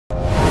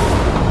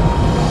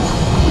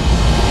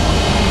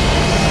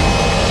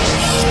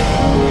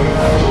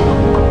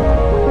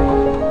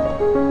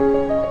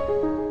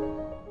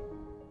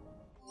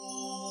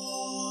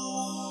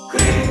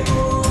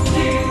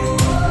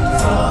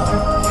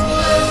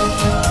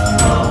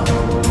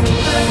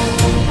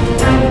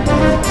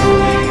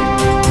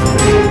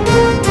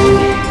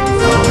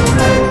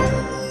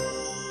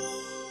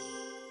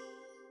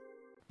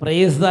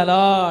Praise the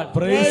Lord.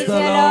 Praise the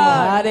Lord.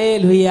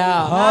 Hallelujah.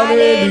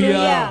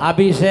 Hallelujah.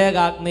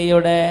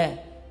 അഭിഷേകാഗ്നിയുടെ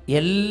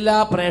എല്ലാ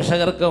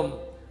പ്രേക്ഷകർക്കും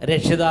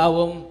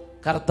രക്ഷിതാവും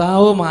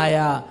കർത്താവുമായ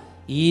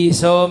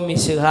ഈശോ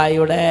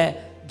മിശിഹായുടെ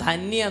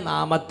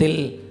ധന്യനാമത്തിൽ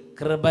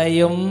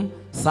കൃപയും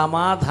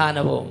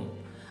സമാധാനവും.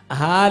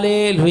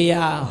 ഹല്ലേലൂയ.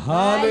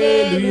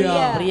 ഹല്ലേലൂയ.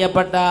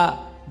 പ്രിയപ്പെട്ട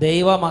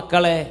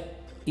ദൈവമക്കളെ,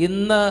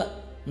 ഇന്ന്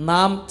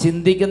നാം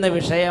ചിന്തിക്കുന്ന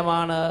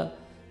വിഷയമാണ്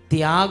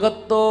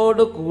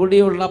ത്യാഗത്തോടു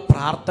കൂടിയുള്ള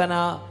പ്രാർത്ഥന.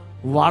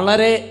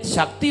 വളരെ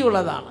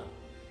ശക്തിയുള്ളതാണ്.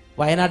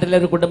 വയനാട്ടിലെ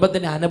ഒരു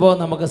കുടുംബത്തിൻ്റെ അനുഭവം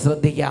നമുക്ക്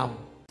ശ്രദ്ധിക്കാം.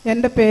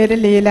 എൻ്റെ പേര്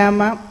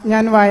ലീലാമ്മ.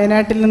 ഞാൻ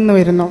വയനാട്ടിൽ നിന്ന്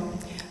വരുന്നു.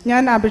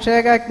 ഞാൻ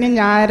അഭിഷേകാഗ്നി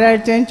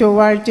ഞായറാഴ്ചയും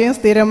ചൊവ്വാഴ്ചയും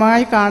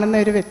സ്ഥിരമായി കാണുന്ന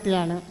ഒരു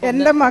വ്യക്തിയാണ്.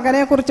 എൻ്റെ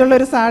മകനെ കുറിച്ചുള്ള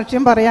ഒരു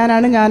സാക്ഷ്യം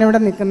പറയാനാണ് ഞാനിവിടെ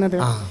നിൽക്കുന്നത്.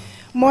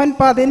 മോൻ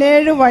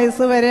 17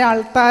 വയസ്സ് വരെ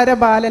അൾത്താര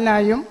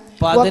ബാലനായും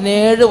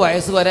 17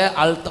 വയസ്സ് വരെ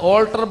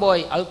ഓൾട്ടർ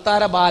ബോയ്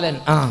അൾത്താര ബാലൻ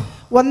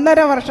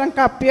 1.5 വർഷം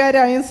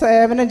കപ്പ്യാരായും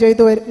സേവനം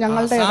ചെയ്തു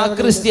ഞങ്ങളുടെ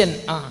ക്രിസ്ത്യൻ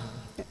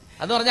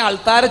എന്ന് പറഞ്ഞാൽ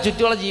അൾത്താര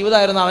ചുറ്റുമുള്ള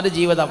ജീവിതമായിരുന്നു അവന്റെ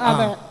ജീവിതം.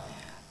 അതെ.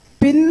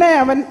 പിന്നെ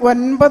അവൻ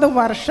 9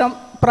 വർഷം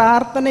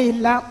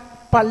പ്രാർത്ഥനയില്ല,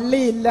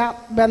 പള്ളിയില്ല,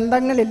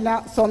 ബന്ധങ്ങളില്ല,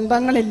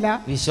 സ്വന്തങ്ങളില്ല,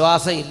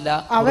 വിശ്വാസമില്ല,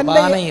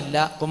 കുർബാനയില്ല,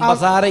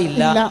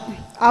 കുമ്പസാരയില്ല.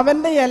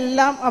 അവന്റെ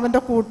എല്ലാം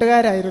അവന്റെ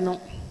കൂട്ടുകാരായിരുന്നു.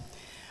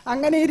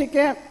 അങ്ങനെ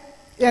ഇരിക്കെ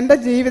എൻ്റെ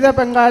ജീവിത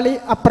പങ്കാളി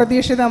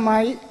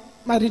അപ്രതീക്ഷിതമായി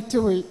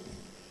മരിച്ചുപോയി.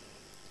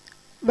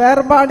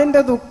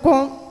 വേർപാടിന്റെ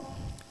ദുഃഖവും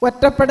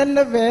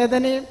ഒറ്റപ്പെടലിന്റെ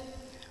വേദനയും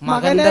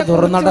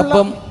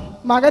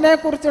മകനെ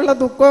കുറിച്ചുള്ള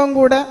ദുഃഖവും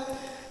കൂടെ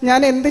ഞാൻ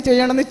എന്ത്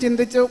ചെയ്യണമെന്ന്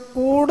ചിന്തിച്ചു.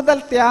 കൂടുതൽ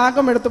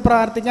ത്യാഗമെടുത്ത്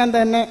പ്രാർത്ഥിക്കാൻ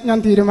തന്നെ ഞാൻ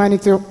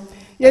തീരുമാനിച്ചു.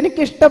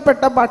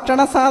 എനിക്കിഷ്ടപ്പെട്ട ഭക്ഷണ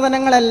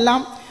സാധനങ്ങളെല്ലാം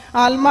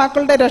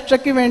ആത്മാക്കളുടെ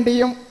രക്ഷയ്ക്ക്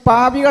വേണ്ടിയും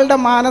പാപികളുടെ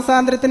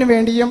മാനസാന്തരത്തിന്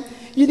വേണ്ടിയും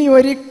ഇനി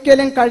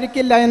ഒരിക്കലും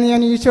കഴിക്കില്ല എന്ന്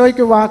ഞാൻ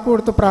ഈശോയ്ക്ക്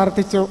വാക്കുകൊടുത്ത്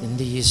പ്രാർത്ഥിച്ചു.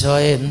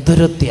 ഈശോയെ,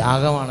 എന്തൊരു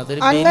ത്യാഗമാണ്.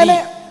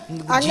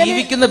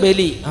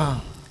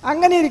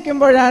 അങ്ങനെ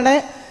ഇരിക്കുമ്പോഴാണ്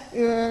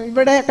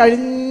ഇവിടെ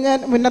കഴിഞ്ഞ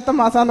മുന്നത്തെ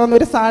മാസം തോന്നുന്നു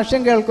ഒരു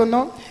സാക്ഷ്യം കേൾക്കുന്നു.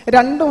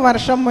 2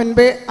 വർഷം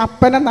മുൻപ്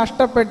അപ്പനെ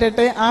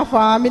നഷ്ടപ്പെട്ടിട്ട് ആ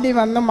ഫാമിലി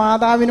വന്ന്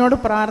മാതാവിനോട്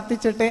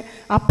പ്രാർത്ഥിച്ചിട്ട്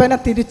അപ്പനെ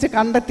തിരിച്ച്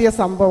കണ്ടെത്തിയ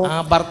സംഭവം.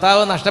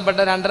 ഭർത്താവ് നഷ്ടപ്പെട്ട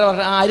 2.5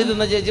 വർഷം ആര്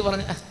തിന്ന ചേച്ചി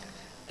പറഞ്ഞു,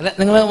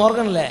 നിങ്ങൾ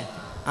ഓർക്കണല്ലേ?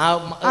 ആ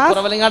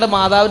കുറവലങ്ങാട്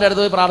മാതാവിന്റെ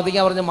അടുത്ത് പോയി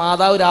പ്രാർത്ഥിക്കാൻ പറഞ്ഞു.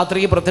 മാതാവ്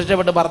രാത്രിക്ക്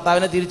പ്രത്യക്ഷപ്പെട്ട്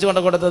ഭർത്താവിനെ തിരിച്ചു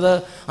കൊണ്ട് കൊടുത്തത്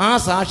ആ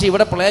സാക്ഷി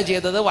ഇവിടെ പ്ലേ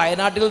ചെയ്തത്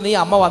വയനാട്ടിൽ നീ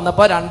അമ്മ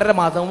വന്നപ്പോ 2.5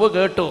 മാസം മുമ്പ്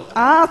കേട്ടു.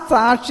 ആ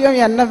സാക്ഷ്യം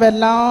എന്നെ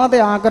വല്ലാതെ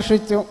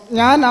ആകർഷിച്ചു.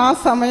 ഞാൻ ആ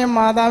സമയം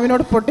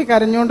മാതാവിനോട്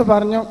പൊട്ടിക്കരഞ്ഞുകൊണ്ട്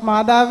പറഞ്ഞു,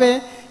 മാതാവേ,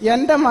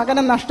 എൻ്റെ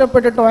മകനെ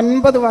നഷ്ടപ്പെട്ടിട്ട്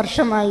 9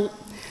 വർഷമായി.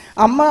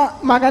 അമ്മ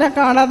മകനെ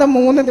കാണാതെ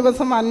 3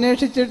 ദിവസം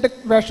അന്വേഷിച്ചിട്ട്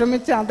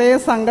വിഷമിച്ച് അതേ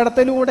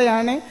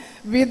സങ്കടത്തിലൂടെയാണ്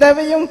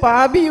വിധവയും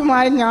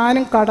പാപിയുമായി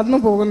ഞാനും കടന്നു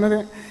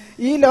പോകുന്നത്.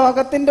 ഈ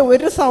ലോകത്തിന്റെ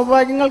ഒരു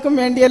സൗഭാഗ്യങ്ങൾക്കും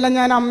വേണ്ടിയല്ല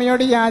ഞാൻ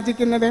അമ്മയോട്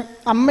യാചിക്കുന്നത്,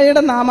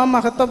 അമ്മയുടെ നാമം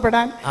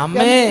മഹത്വപ്പെടാൻ.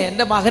 അമ്മേ,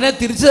 എന്റെ മകനെ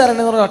തിരിച്ചു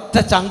തരണമെന്ന് ഒറ്റ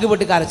ചങ്ക്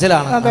പൊട്ടി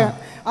കരച്ചിലാണ്. അതെ,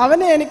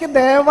 അവനെ എനിക്ക്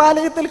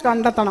ദേവാലയത്തിൽ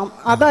കണ്ടെത്തണം,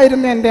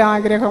 അതായിരുന്നു എൻ്റെ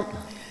ആഗ്രഹം.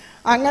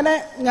 അങ്ങനെ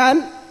ഞാൻ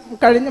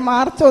കഴിഞ്ഞ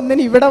മാർച്ച്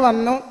 1 ഇവിടെ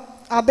വന്നു.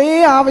 അതേ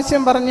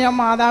ആവശ്യം പറഞ്ഞ് ഞാൻ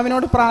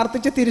മാതാവിനോട്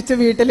പ്രാർത്ഥിച്ച് തിരിച്ച്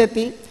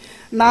വീട്ടിലെത്തി.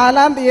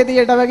 4-ാം തീയതി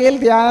ഇടവകയിൽ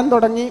ധ്യാനം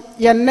തുടങ്ങി.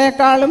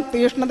 എന്നെക്കാളും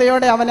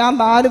തീഷ്ണതയോടെ അവൻ ആ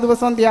 4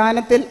 ദിവസം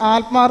ധ്യാനത്തിൽ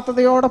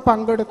ആത്മാർത്ഥതയോടെ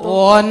പങ്കെടുത്തു.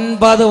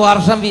 9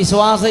 വർഷം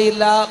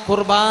വിശ്വാസമില്ല,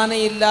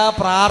 കുർബാനയില്ല,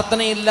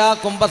 പ്രാർത്ഥനയില്ല,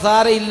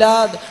 കുമ്പസാരയില്ല,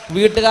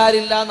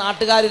 വീട്ടുകാരില്ല,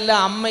 നാട്ടുകാരില്ല,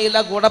 അമ്മയില്ല,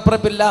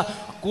 കൂടപ്പിറപ്പില്ല,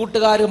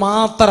 കൂട്ടുകാർ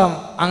മാത്രം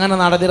അങ്ങനെ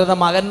നടന്നിരുന്ന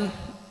മകൻ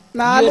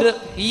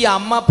ഈ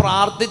അമ്മ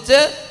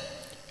പ്രാർത്ഥിച്ച്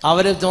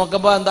അവര്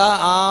നോക്കുമ്പോ എന്താ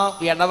ആ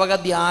ഇടവക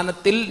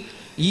ധ്യാനത്തിൽ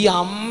ഈ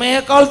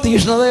അമ്മയേക്കാൾ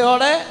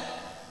തീഷ്ണതയോടെ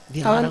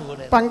അവൻ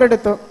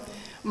പങ്കെടുത്തു.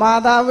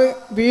 മാതാവ്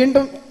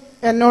വീണ്ടും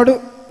എന്നോട്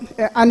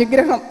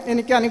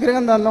എനിക്ക്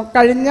അനുഗ്രഹം തന്നു.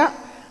 കഴിഞ്ഞ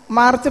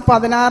മാർച്ച്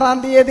 16-ാം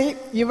തീയതി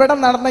ഇവിടെ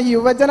നടന്ന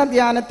യുവജന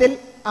ധ്യാനത്തിൽ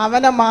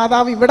അവനെ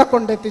മാതാവ് ഇവിടെ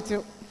കൊണ്ടെത്തിച്ചു.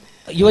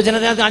 യുവജന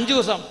ധ്യാനത്തിൽ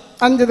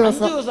 5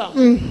 ദിവസം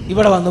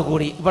ഇവിടെ വന്നു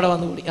കൂടി.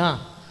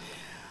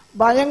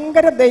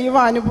 ഭയങ്കര ദൈവ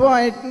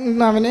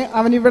അനുഭവമായിരുന്നു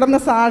അവൻ ഇവിടെ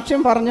നിന്ന്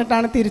സാക്ഷ്യം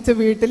പറഞ്ഞിട്ടാണ് തിരിച്ച്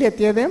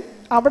വീട്ടിലെത്തിയത്.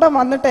 അവിടെ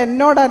വന്നിട്ട്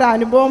എന്നോടൊരു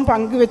അനുഭവം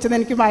പങ്കുവെച്ചത്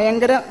എനിക്ക്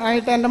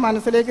ഭയങ്കരമായിട്ട് എൻ്റെ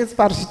മനസ്സിലേക്ക്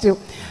സ്പർശിച്ചു.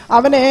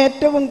 അവന്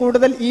ഏറ്റവും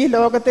കൂടുതൽ ഈ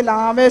ലോകത്തിൽ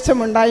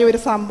ആവേശമുണ്ടായ ഒരു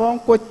സംഭവം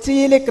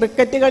കൊച്ചിയിലെ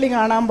ക്രിക്കറ്റ് കളി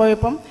കാണാൻ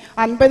പോയപ്പം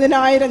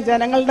 50,000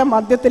 ജനങ്ങളുടെ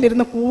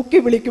മധ്യത്തിലിരുന്ന്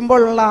കൂക്കി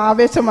വിളിക്കുമ്പോഴുള്ള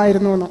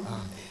ആവേശമായിരുന്നു എന്ന്.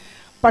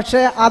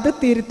 പക്ഷെ അത്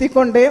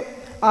തിരുത്തിക്കൊണ്ട്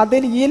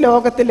അതിൽ ഈ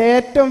ലോകത്തിൽ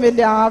ഏറ്റവും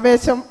വലിയ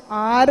ആവേശം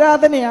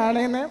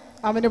ആരാധനയാണെന്ന്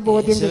അവന്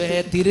ബോധ്യം.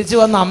 തിരിച്ചു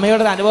വന്ന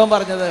അമ്മയുടെ അനുഭവം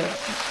പറഞ്ഞത്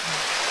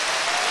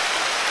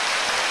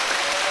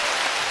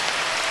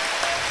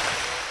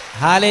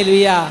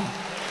ഹല്ലേലൂയ.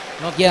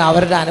 നോക്കിയ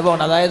അവരുടെ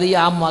അനുഭവം. അതായത് ഈ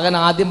ആ മകൻ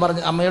ആദ്യം പറഞ്ഞ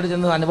അമ്മയോട്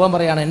ചെന്ന് അനുഭവം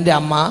പറയാണ്, എൻ്റെ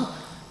അമ്മ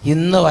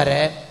ഇന്ന്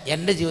വരെ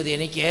എൻ്റെ ജീവിതത്തിൽ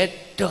എനിക്ക്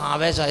ഏറ്റവും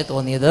ആവേശമായി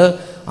തോന്നിയത്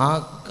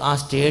ആ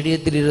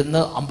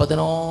സ്റ്റേഡിയത്തിലിരുന്ന്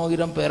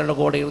 50,000 പേരുടെ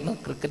കൂടെ ഇരുന്ന്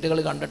ക്രിക്കറ്റ്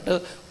കളി കണ്ടിട്ട്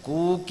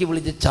കൂക്കി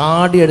വിളിച്ച്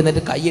ചാടി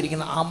എഴുന്നേറ്റ്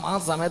കൈയടിക്കുന്ന ആ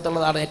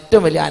സമയത്തുള്ളതാണ്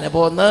ഏറ്റവും വലിയ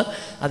അനുഭവം എന്ന്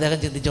അദ്ദേഹം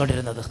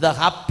ചിന്തിച്ചുകൊണ്ടിരുന്നത്. The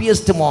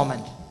happiest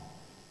moment.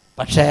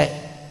 പക്ഷേ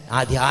ആ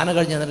ധ്യാനം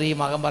കഴിഞ്ഞ് എന്നിട്ട് ഈ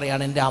മകൻ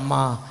പറയാണ്, എൻ്റെ അമ്മ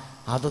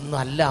അതൊന്നും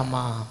അല്ല അമ്മ,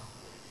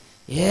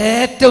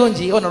 ഏറ്റവും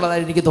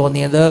ജീവനുള്ളതായി എനിക്ക്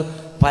തോന്നിയത്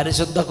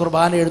പരിശുദ്ധ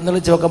കുർബാന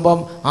എഴുന്നള്ളിച്ച് വെക്കുമ്പം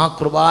ആ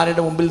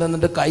കുർബാനയുടെ മുമ്പിൽ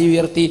നിന്നിട്ട് കൈ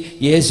ഉയർത്തി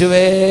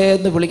യേശുവേ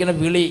എന്ന് വിളിക്കുന്ന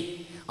വിളി,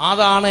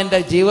 അതാണ് എൻ്റെ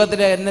ജീവിതത്തിൽ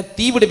എന്നെ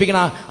തീ പിടിപ്പിക്കണ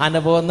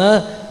അനുഭവം എന്ന്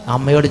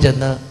അമ്മയോട്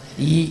ചെന്ന്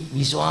ഈ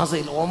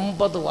വിശ്വാസത്തിൽ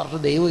 9 വർഷം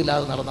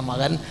ദൈവമില്ലാതെ നടന്ന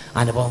മകൻ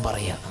അനുഭവം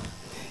പറയുക.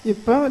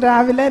 ഇപ്പം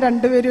രാവിലെ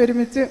രണ്ടുപേരും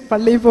ഒരുമിച്ച്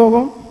പള്ളിയിൽ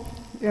പോകും.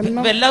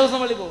 എല്ലാ ദിവസവും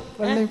പള്ളിയിൽ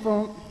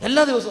പോകും.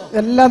 എല്ലാ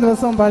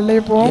ദിവസവും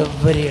പള്ളിയിൽ പോകും.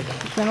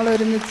 ഞങ്ങൾ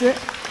ഒരുമിച്ച്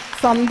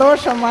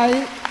സന്തോഷമായി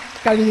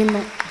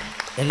കഴിയുന്നു.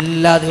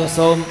 എല്ലാ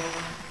ദിവസവും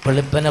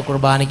വെളുപ്പിനെ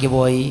കുർബാനയ്ക്ക്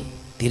പോയി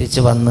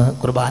തിരിച്ചു വന്ന്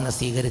കുർബാന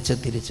സ്വീകരിച്ച്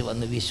തിരിച്ചു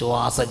വന്ന്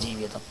വിശ്വാസ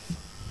ജീവിതം.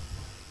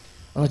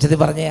 ഉച്ചത്തിൽ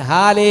പറഞ്ഞേ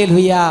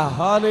ഹല്ലേലൂയ,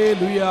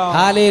 ഹല്ലേലൂയ,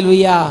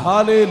 ഹല്ലേലൂയ,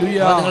 ഹല്ലേലൂയ.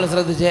 നിങ്ങൾ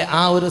ശ്രദ്ധിച്ചേ,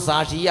 ആ ഒരു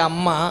സാക്ഷി. ഈ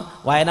അമ്മ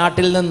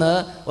വയനാട്ടിൽ നിന്ന്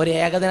ഒരു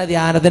ഏകദിന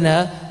ധ്യാനത്തിന്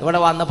ഇവിടെ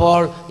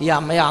വന്നപ്പോൾ ഈ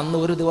അമ്മയെ അന്ന്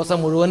ഒരു ദിവസം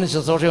മുഴുവൻ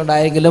ശുശ്രൂഷ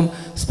ഉണ്ടായെങ്കിലും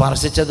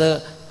സ്പർശിച്ചത്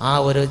ആ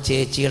ഒരു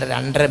ചേച്ചിയുടെ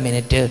 2.5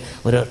 മിനിറ്റ്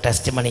ഒരു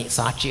ടെസ്റ്റ് മണി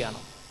സാക്ഷിയാണ്.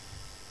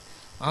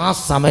 ആ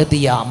സമയത്ത്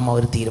ഈ അമ്മ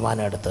ഒരു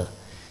തീരുമാനം എടുത്ത്,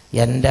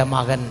 എൻ്റെ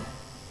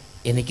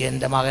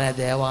മകനെ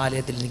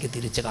ദേവാലയത്തിൽ എനിക്ക്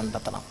തിരിച്ച്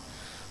കണ്ടെത്തണം,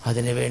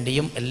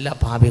 അതിനുവേണ്ടിയും എല്ലാ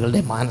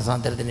പാപികളുടെയും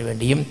മാനസാന്തരത്തിന്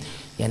വേണ്ടിയും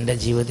എൻ്റെ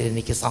ജീവിതത്തിൽ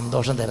എനിക്ക്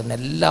സന്തോഷം തരുന്ന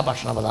എല്ലാ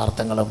ഭക്ഷണ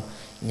പദാർത്ഥങ്ങളും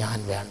ഞാൻ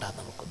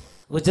വേണ്ടെന്ന് വെക്കുന്നു.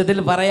 ഉച്ചത്തിൽ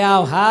പറയാം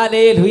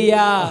ഹല്ലേലൂയ,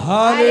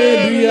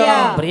 ഹല്ലേലൂയ.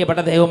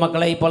 പ്രിയപ്പെട്ട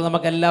ദൈവമക്കളെ, ഇപ്പോൾ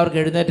നമുക്ക്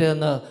എല്ലാവർക്കും എഴുന്നേറ്റ്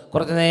നിന്ന്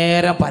കുറച്ചു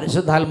നേരം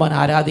പരിശുദ്ധാത്മാവിനെ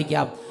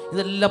ആരാധിക്കാം.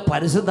 ഇതെല്ലാം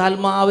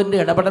പരിശുദ്ധാത്മാവിൻ്റെ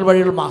ഇടപെടൽ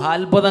വഴിയുള്ള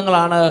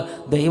മഹാത്ഭുതങ്ങളാണ്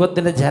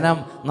ദൈവത്തിൻ്റെ ജനം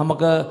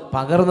നമുക്ക്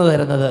പകർന്നു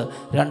തരുന്നത്.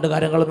 2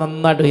 കാര്യങ്ങൾ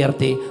നന്നായിട്ട്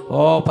ഉയർത്തി. ഓ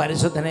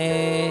പരിശുദ്ധനെ,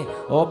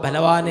 ഓ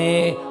ബലവാനെ,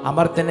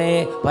 അമർത്തനെ,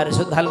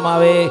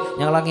 പരിശുദ്ധാത്മാവേ,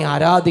 ഞങ്ങളങ്ങ്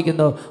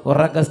ആരാധിക്കുന്നു,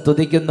 ഉറക്കെ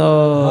സ്തുതിക്കുന്നു.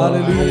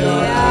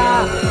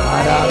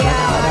 ആരാധന,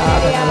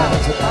 ആരാധന,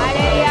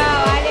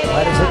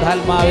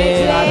 പരിശുദ്ധാത്മാവേ,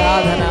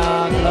 ആരാധന.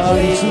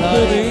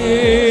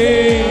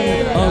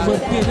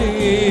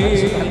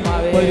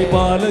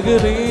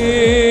 പരിപാലകനേ,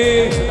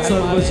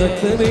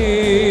 സർവശക്തനേ,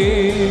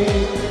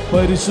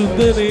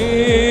 പരിശുദ്ധനേ,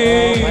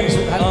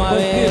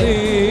 അമർത്യനേ,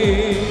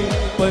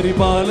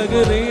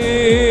 പരിപാലകനേ,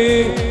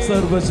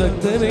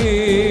 സർവശക്തനേ,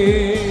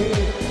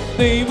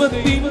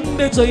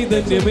 ദൈവത്തിന്റെ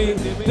ചൈതന്യമേ,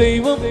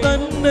 ദൈവം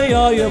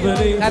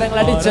തന്നെയായവനെ,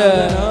 കരങ്ങളടിച്ച്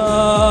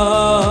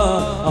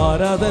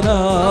ആരാധന,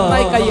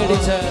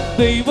 കൈയടിച്ച്,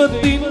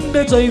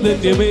 ദൈവത്തിന്റെ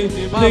ചൈതന്യമേ,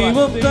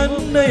 ദൈവം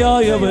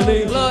തന്നെയായവനെ,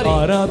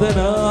 ആരാധന,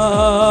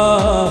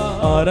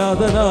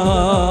 ആരാധന,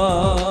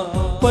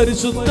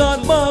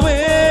 പരിശുദ്ധാത്മാവേ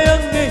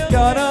അങ്ങേക്ക്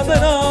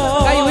ആരാധന,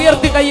 കൈ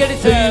ഉയർത്തി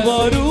കൈയടിച്ച്,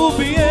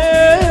 ദൈവരൂപിയേ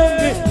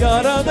അങ്ങേക്ക്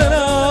ആരാധന,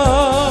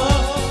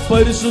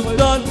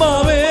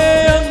 പരിശുദ്ധാത്മാവേ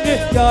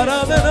അങ്ങേക്ക്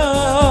ആരാധന,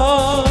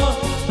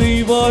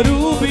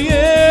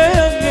 ദൈവരൂപിയേ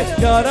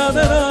അങ്ങേക്ക്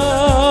ആരാധന,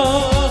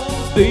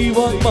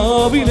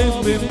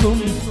 ദൈവാത്മാവിനെന്നും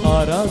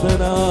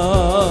ആരാധന,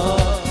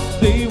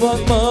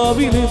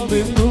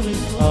 ദൈവാത്മാവിനെന്നും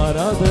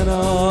ആരാധന.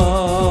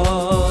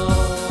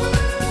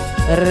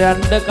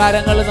 2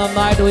 കരങ്ങൾ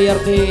നന്നായിട്ട്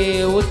ഉയർത്തി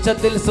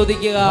ഉച്ചത്തിൽ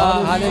സ്തുതിക്കുക.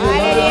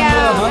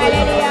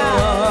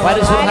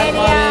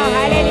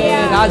 പരിശുദ്ധാത്മാവേ,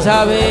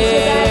 രാജാവേ,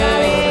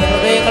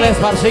 ഹൃദയങ്ങളെ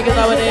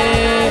സ്പർശിക്കുന്നവനെ,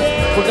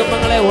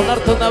 കുടുംബങ്ങളെ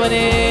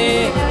ഉണർത്തുന്നവനെ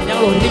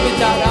ഞങ്ങൾ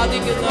ഒരുമിച്ച്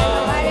ആരാധിക്കുന്നു.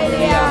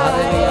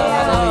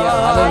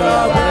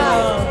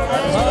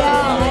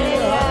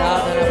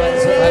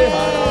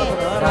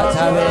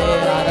 രാജാവേ,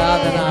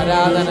 ആരാധന,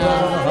 ആരാധന.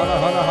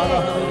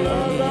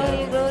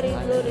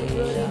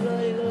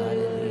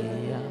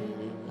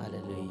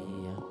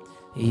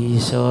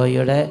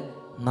 ഈശോയുടെ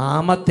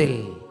നാമത്തിൽ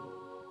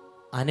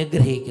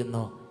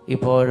അനുഗ്രഹിക്കുന്നു,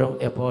 ഇപ്പോഴും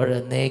എപ്പോഴും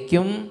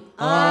എന്നേക്കും.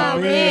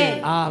 ആമേൻ,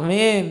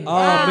 ആമേൻ,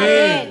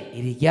 ആമേൻ.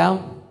 ഇരിക്കാം.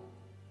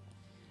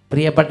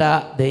 പ്രിയപ്പെട്ട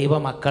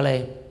ദൈവമക്കളെ,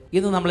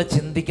 ഇന്ന് നമ്മൾ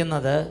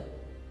ചിന്തിക്കുന്നത്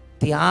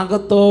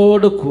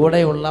ത്യാഗത്തോടു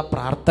കൂടെയുള്ള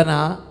പ്രാർത്ഥന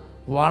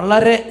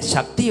വളരെ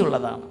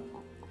ശക്തിയുള്ളതാണ്.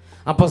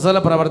 അപ്പോസ്തല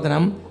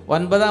പ്രവർത്തനം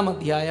 9-ാം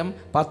അധ്യായം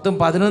 10-ഉം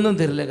 11-ഉം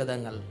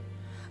തിരുലിഖിതങ്ങൾ.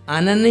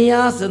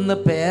 അനനിയാസ് എന്ന്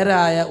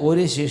പേരായ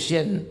ഒരു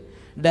ശിഷ്യൻ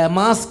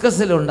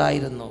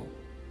ഡമാസ്കസിലുണ്ടായിരുന്നു.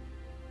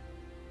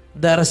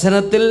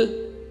 ദർശനത്തിൽ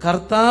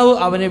കർത്താവ്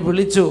അവനെ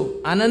വിളിച്ചു,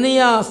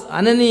 അനനിയാസ്,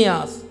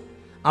 അനനിയാസ്.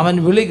 അവൻ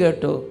വിളി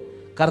കേട്ടു,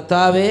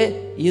 കർത്താവേ,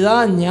 ഇതാ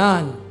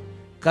ഞാൻ.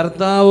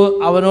 കർത്താവ്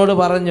അവനോട്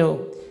പറഞ്ഞു,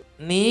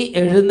 നീ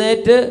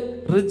എഴുന്നേറ്റ്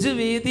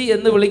ഋജുവീഥി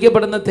എന്ന്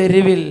വിളിക്കപ്പെടുന്ന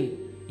തെരുവിൽ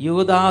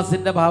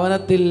യൂദാസിൻ്റെ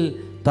ഭവനത്തിൽ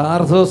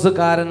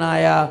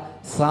താർസോസുകാരനായ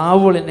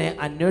സാവുളിനെ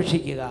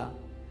അന്വേഷിക്കുക.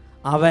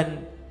 അവൻ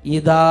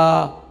ഇതാ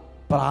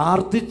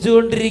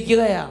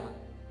പ്രാർത്ഥിച്ചുകൊണ്ടിരിക്കുകയാണ്.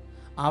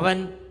 അവൻ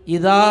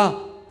ഇതാ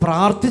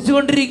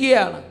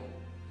പ്രാർത്ഥിച്ചുകൊണ്ടിരിക്കുകയാണ്.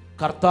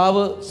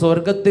 കർത്താവ്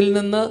സ്വർഗത്തിൽ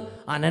നിന്ന്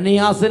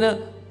അനനിയാസിന്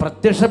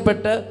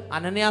പ്രത്യക്ഷപ്പെട്ട്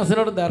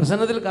അനനിയാസിനോട്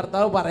ദർശനത്തിൽ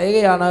കർത്താവ്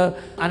പറയുകയാണ്,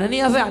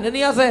 അനനിയാസെ,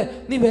 അനനിയാസെ,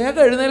 നീ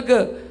വേഗം എഴുന്നേൽക്ക്,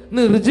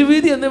 നീ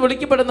ഋജുവീഥി എന്ന്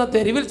വിളിക്കപ്പെടുന്ന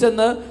തെരുവിൽ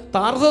ചെന്ന്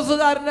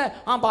താർസോസുകാരൻ്റെ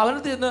ആ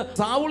ഭവനത്തിൽ നിന്ന്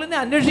സാവുളിനെ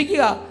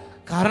അന്വേഷിക്കുക.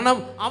 കാരണം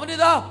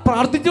അവനിതാ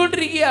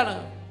പ്രാർത്ഥിച്ചുകൊണ്ടിരിക്കുകയാണ്.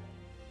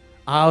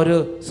 ആ ഒരു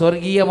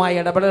സ്വർഗീയമായ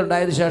ഇടപെടൽ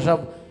ഉണ്ടായതിനു ശേഷം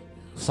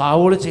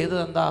സാവുൾ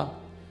ചെയ്തത് എന്താ?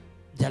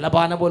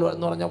 ജലപാനം പോലും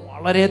എന്ന് പറഞ്ഞാൽ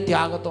വളരെ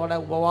ത്യാഗത്തോടെ,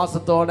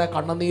 ഉപവാസത്തോടെ,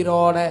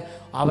 കണ്ണുനീരോടെ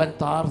അവൻ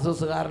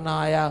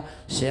താർസൂസുകാരനായ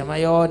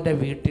ശെമയോൻ്റെ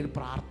വീട്ടിൽ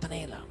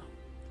പ്രാർത്ഥനയിലാണ്.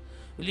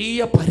 വലിയ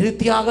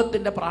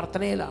പരിത്യാഗത്തിൻ്റെ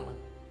പ്രാർത്ഥനയിലാണ്.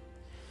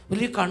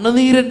 വലിയ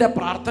കണ്ണുനീരിൻ്റെ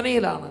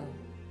പ്രാർത്ഥനയിലാണ്,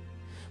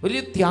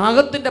 വലിയ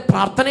ത്യാഗത്തിൻ്റെ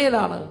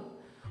പ്രാർത്ഥനയിലാണ്.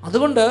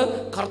 അതുകൊണ്ട്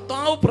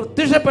കർത്താവ്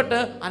പ്രത്യക്ഷപ്പെട്ട്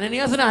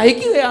അനനിയാസിനെ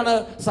അയക്കുകയാണ്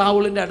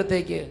സാവൂളിൻ്റെ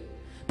അടുത്തേക്ക്.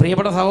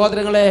 പ്രിയപ്പെട്ട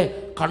സഹോദരങ്ങളെ,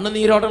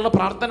 കണ്ണുനീരോടുള്ള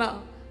പ്രാർത്ഥന,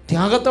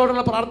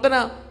 ത്യാഗത്തോടുള്ള പ്രാർത്ഥന,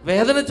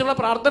 വേദനിച്ചുള്ള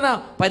പ്രാർത്ഥന,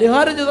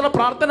 പരിഹാരം ചെയ്തുള്ള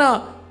പ്രാർത്ഥന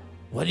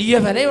വലിയ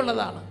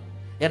വിലയുള്ളതാണ്.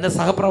 എൻ്റെ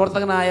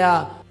സഹപ്രവർത്തകനായ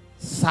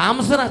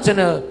സാംസൺ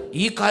അച്ഛന്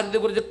ഈ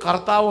കാര്യത്തെക്കുറിച്ച്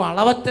കർത്താവ്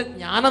അളവറ്റ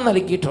ജ്ഞാനം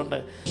നൽകിയിട്ടുണ്ട്.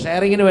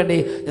 ഷെയറിങ്ങിന് വേണ്ടി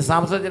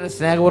സാംസൺ അച്ഛനെ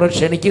സ്നേഹപൂർവ്വം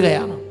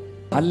ക്ഷണിക്കുകയാണ്.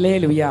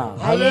 ഹല്ലേലൂയ,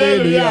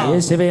 ഹല്ലേലൂയ,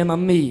 യേശുവേ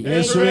നന്ദി,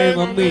 യേശുവേ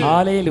നന്ദി,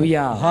 ഹല്ലേലൂയ,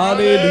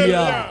 ഹല്ലേലൂയ.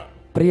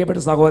 പ്രിയപ്പെട്ട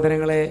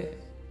സഹോദരങ്ങളെ,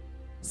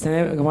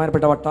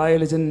 ബഹുമാനപ്പെട്ട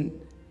വട്ടായലച്ചൻ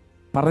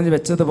പറഞ്ഞു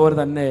വെച്ചതുപോലെ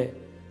തന്നെ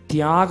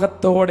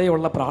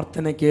ത്യാഗത്തോടെയുള്ള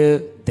പ്രാർത്ഥനയ്ക്ക്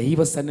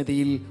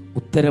ദൈവസന്നിധിയിൽ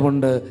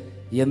ഉത്തരവുണ്ട്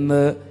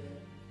എന്ന്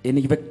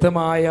എനിക്ക്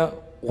വ്യക്തമായ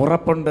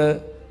ഉറപ്പുണ്ട്,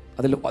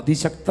 അതിൽ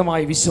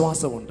അതിശക്തമായ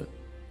വിശ്വാസമുണ്ട്.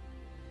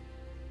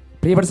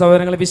 പ്രിയപ്പെട്ട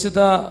സഹോദരങ്ങളെ, വിശുദ്ധ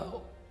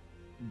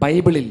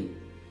ബൈബിളിൽ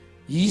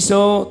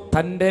ഈശോ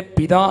തൻ്റെ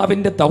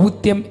പിതാവിൻ്റെ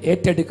ദൗത്യം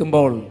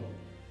ഏറ്റെടുക്കുമ്പോൾ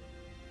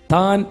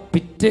താൻ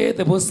പിറ്റേ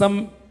ദിവസം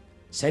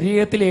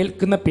ശരീരത്തിൽ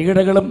ഏൽക്കുന്ന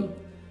പീഡകളും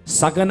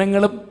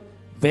സഹനങ്ങളും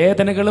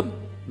വേദനകളും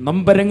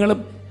നൊമ്പരങ്ങളും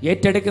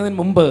ഏറ്റെടുക്കുന്നതിന്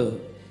മുമ്പ്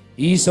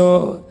ഈശോ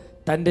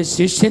തൻ്റെ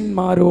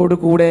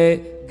ശിഷ്യന്മാരോടുകൂടെ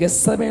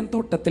ഗെത്സമേൻ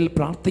തോട്ടത്തിൽ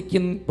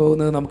പ്രാർത്ഥിക്കാൻ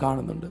പോകുന്നത് നാം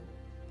കാണുന്നുണ്ട്.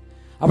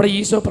 അവിടെ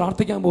ഈശോ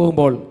പ്രാർത്ഥിക്കാൻ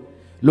പോകുമ്പോൾ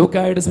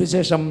ലൂക്കായുടെ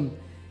സുവിശേഷം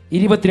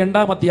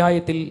 22-ാം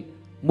അധ്യായത്തിൽ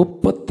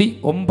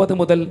 39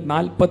 മുതൽ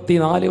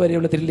 44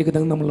 വരെയുള്ള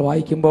തിരുലിഖിതങ്ങൾ നമ്മൾ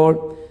വായിക്കുമ്പോൾ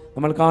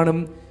നമ്മൾ കാണും,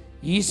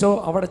 ഈശോ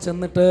അവിടെ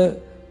ചെന്നിട്ട്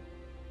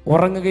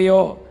ഉറങ്ങുകയോ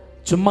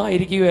ചുമ്മാ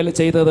ഇരിക്കുകയോ അല്ല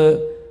ചെയ്തത്.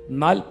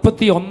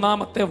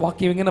 41-ാമത്തെ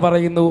വാക്യം ഇങ്ങനെ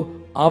പറയുന്നു,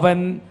 അവൻ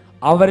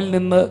അവരിൽ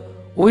നിന്ന്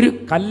ഒരു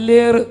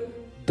കല്ലേറ്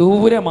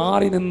ദൂരെ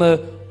മാറി നിന്ന്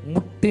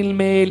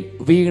മുട്ടിന്മേൽ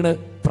വീണ്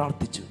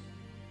പ്രാർത്ഥിച്ചു.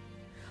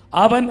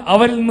 അവൻ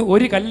അവരിൽ നിന്ന്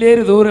ഒരു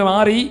കല്ലേറ് ദൂരെ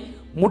മാറി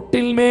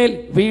മുട്ടിന്മേൽ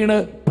വീണ്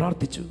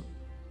പ്രാർത്ഥിച്ചു.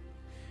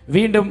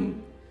 വീണ്ടും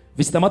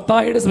വിശുദ്ധ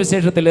മത്തായിയുടെ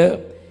സുവിശേഷത്തിൽ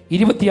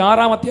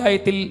 26-ാം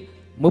അധ്യായത്തിൽ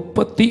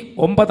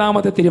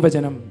 39-ാമത്തെ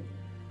തിരുവചനം,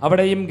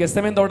 അവിടെയും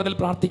ഗെത്സമേൻ തോട്ടത്തിൽ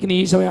പ്രാർത്ഥിക്കുന്ന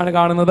ഈശോയാണ്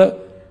കാണുന്നത്.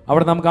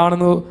 അവിടെ നാം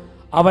കാണുന്നു,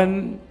 അവൻ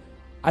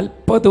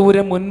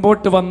അല്പദൂരം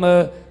മുൻപോട്ട് വന്ന്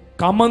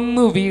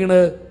കമന്നു വീണ്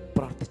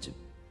പ്രാർത്ഥിച്ചു.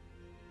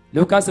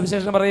 ലൂക്കാസ്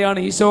സുവിശേഷം പറയുകയാണ്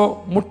ഈശോ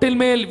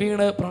മുട്ടിന്മേൽ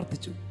വീണ്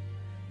പ്രാർത്ഥിച്ചു.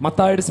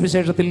 മത്തായിയുടെ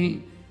സുവിശേഷത്തിൽ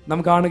നാം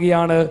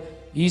കാണുകയാണ്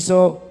ഈശോ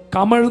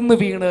കമഴ്ന്നു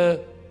വീണ്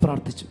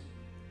പ്രാർത്ഥിച്ചു.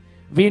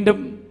 വീണ്ടും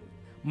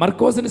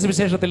മർക്കോസിന്റെ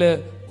സുവിശേഷത്തിൽ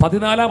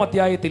 14-ാം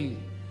അധ്യായത്തിൽ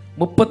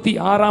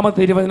 36-ാമത്തെ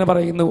തിരുവചനം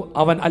പറയുന്നു,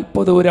 അവൻ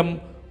അല്പദൂരം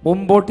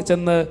മുമ്പോട്ട്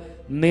ചെന്ന്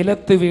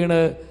നിലത്ത് വീണ്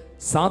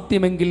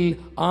സാധ്യമെങ്കിൽ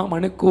ആ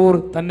മണിക്കൂർ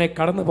തന്നെ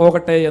കടന്നു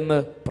പോകട്ടെ എന്ന്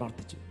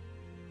പ്രാർത്ഥിച്ചു.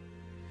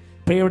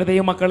 പ്രിയപ്പെട്ട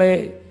ദൈവമക്കളെ,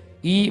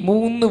 ഈ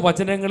 3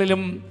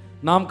 വചനങ്ങളിലും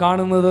നാം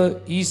കാണുന്നത്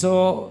ഈശോ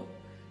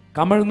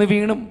കമഴ്ന്നു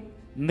വീണും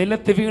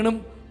നിലത്ത് വീണും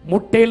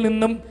മുട്ടയിൽ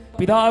നിന്നും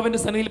പിതാവിൻ്റെ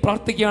സന്നിധിയിൽ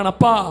പ്രാർത്ഥിക്കുകയാണ്,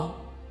 അപ്പാ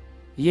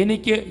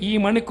എനിക്ക് ഈ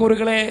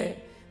മണിക്കൂറുകളെ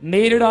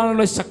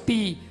നേരിടാനുള്ള ശക്തി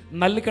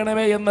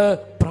നൽകണമേ എന്ന്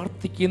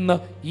പ്രാർത്ഥിക്കുന്ന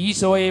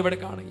ഈശോയെ ഇവിടെ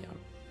കാണുകയാണ്.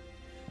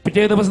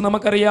 പിറ്റേ ദിവസം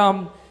നമുക്കറിയാം,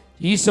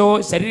 ഈശോ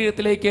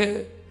ശരീരത്തിലേക്ക്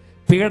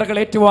പീഡകൾ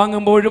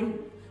ഏറ്റുവാങ്ങുമ്പോഴും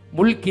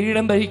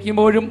മുൾക്കിരീടം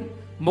ധരിക്കുമ്പോഴും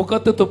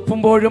മുഖത്ത്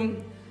തുപ്പുമ്പോഴും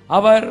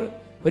അവർ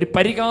ഒരു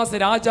പരിഹാസ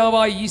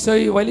രാജാവായി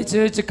ഈശോയെ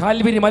വലിച്ചിഴച്ച്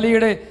കാൽവരി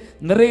മലയുടെ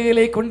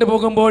നിറയിലേക്ക്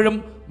കൊണ്ടുപോകുമ്പോഴും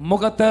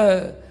മുഖത്ത്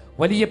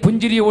വലിയ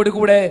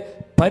പുഞ്ചിരിയോടുകൂടെ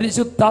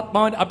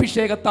പരിശുദ്ധാത്മാവിൻ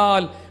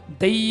അഭിഷേകത്താൽ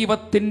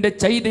ദൈവത്തിൻ്റെ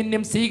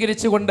ചൈതന്യം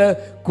സ്വീകരിച്ചുകൊണ്ട്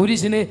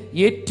കുരിശിനെ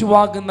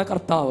ഏറ്റുവാങ്ങുന്ന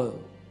കർത്താവ്.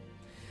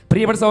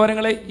 പ്രിയപ്പെട്ട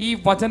സഹോദരങ്ങളെ, ഈ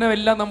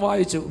വചനമെല്ലാം നാം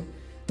വായിച്ചു.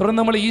 തുടർന്ന്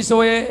നമ്മൾ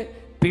ഈശോയെ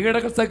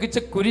പീഡകൾ സഹിച്ച്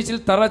കുരിശിൽ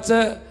തറച്ച്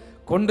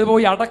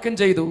കൊണ്ടുപോയി അടക്കം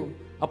ചെയ്തു.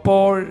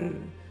 അപ്പോൾ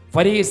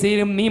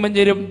ഫരീസീനും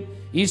നീമഞ്ജരും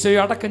ഈശോയെ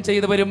അടക്കം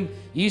ചെയ്തവരും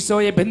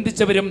ഈശോയെ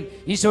ബന്ധിച്ചവരും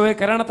ഈശോയെ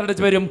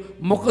കരണത്തടച്ചവരും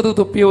മുഖത്ത്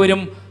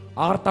തുപ്പിയവരും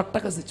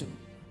തട്ടഹസിച്ചു.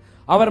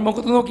 അവർ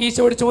മുഖത്ത് നോക്കി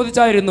ഈശോയോട്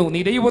ചോദിച്ചായിരുന്നു, നീ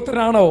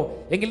ദൈവപുത്രനാണോ?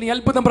 എങ്കിൽ നീ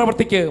അത്ഭുതം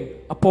പ്രവർത്തിക്കുക.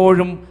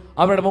 അപ്പോഴും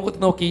അവരുടെ മുഖത്ത്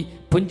നോക്കി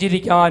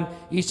പുഞ്ചിരിക്കാൻ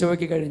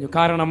ഈശോയ്ക്ക് കഴിഞ്ഞു.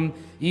 കാരണം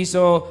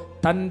ഈശോ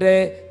തൻ്റെ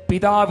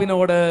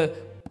പിതാവിനോട്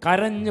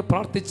കരഞ്ഞ്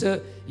പ്രാർത്ഥിച്ച്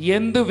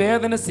എന്ത്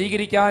വേദന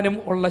സ്വീകരിക്കാനും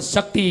ഉള്ള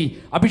ശക്തി,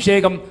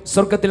 അഭിഷേകം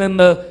സ്വർഗത്തിൽ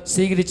നിന്ന്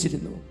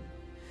സ്വീകരിച്ചിരുന്നു.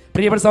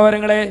 പ്രിയപ്പെട്ട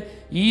സഹോദരങ്ങളെ,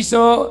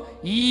 ഈശോ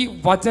ഈ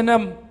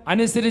വചനം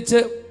അനുസരിച്ച്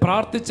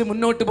പ്രാർത്ഥിച്ച്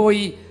മുന്നോട്ട്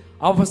പോയി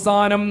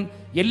അവസാനം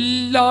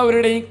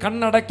എല്ലാവരുടെയും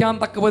കണ്ണടയ്ക്കാൻ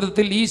തക്ക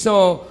വിധത്തിൽ ഈശോ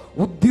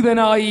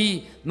ഉദ്ധിതനായി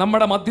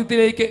നമ്മുടെ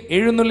മധ്യത്തിലേക്ക്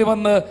എഴുന്നള്ളി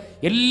വന്ന്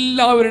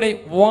എല്ലാവരുടെയും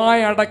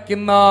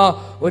വായടയ്ക്കുന്ന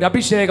ഒരു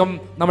അഭിഷേകം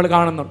നമ്മൾ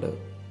കാണുന്നുണ്ട്.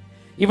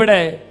 ഇവിടെ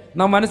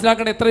നാം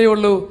മനസ്സിലാക്കേണ്ട എത്രയേ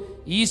ഉള്ളൂ,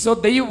 ഈശോ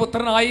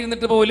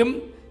ദൈവപുത്രനായിരുന്നിട്ട് പോലും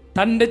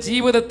തൻ്റെ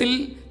ജീവിതത്തിൽ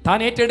താൻ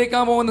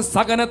ഏറ്റെടുക്കാൻ പോകുന്ന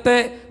സഹനത്തെ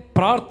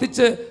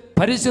പ്രാർത്ഥിച്ച്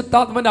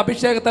പരിശുദ്ധാത്മന്റെ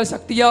അഭിഷേകത്താൽ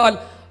ശക്തിയാൽ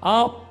ആ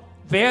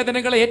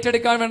വേദനകളെ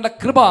ഏറ്റെടുക്കാൻ വേണ്ട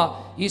കൃപ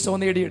ഈശോ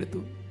നേടിയെടുത്തു.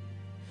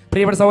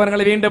 പ്രിയപ്പെട്ട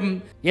സഹോദരങ്ങളെ, വീണ്ടും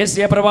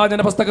യെശയ്യാ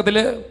പ്രവാചന പുസ്തകത്തിൽ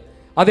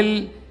അതിൽ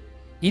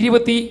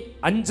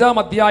 25-ാം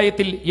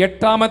അധ്യായത്തിൽ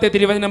 8-ാമത്തെ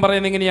തിരുവചനം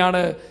പറയുന്നത്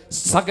എങ്ങനെയാണ്?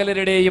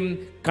 സകലരുടെയും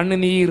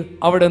കണ്ണുനീർ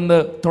അവിടുന്ന്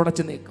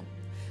തുടച്ചു നീക്കും.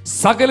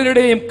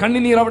 സകലരുടെയും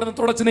കണ്ണുനീർ അവിടുന്ന്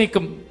തുടച്ചു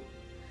നീക്കും.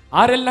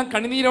 ആരെല്ലാം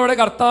കണ്ണുനീരോടെ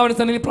കർത്താവിന്റെ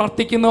സന്നിധിയിൽ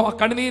പ്രാർത്ഥിക്കുന്നു, ആ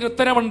കണ്ണുനീർ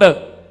ഉത്തരമുണ്ട്.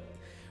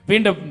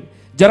 വീണ്ടും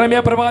ജെറമ്യ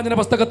പ്രവാചന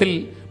പുസ്തകത്തിൽ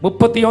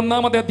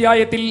 31-ാമത്തെ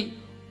അധ്യായത്തിൽ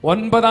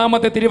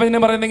 9-ാമത്തെ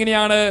തിരുവചനം പറയുന്നത്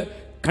എങ്ങനെയാണ്?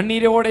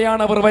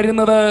 കണ്ണീരോടെയാണ് അവർ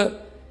വരുന്നത്,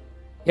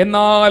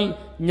 എന്നാൽ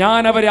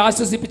ഞാൻ അവരെ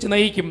ആശ്വസിപ്പിച്ച്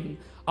നയിക്കും,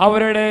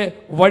 അവരുടെ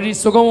വഴി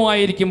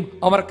സുഗമമായിരിക്കും,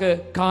 അവർക്ക്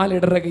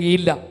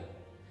കാലിടറുകയില്ല.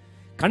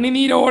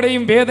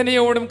 കണ്ണുനീരോടെയും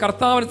വേദനയോടും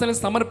കർത്താവിനെ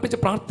സമർപ്പിച്ച്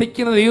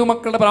പ്രാർത്ഥിക്കുന്ന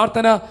ദൈവമക്കളുടെ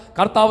പ്രാർത്ഥന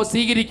കർത്താവ്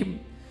സ്വീകരിക്കും.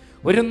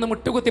 ഒരുന്ന്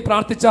മുട്ടുകുത്തി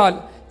പ്രാർത്ഥിച്ചാൽ,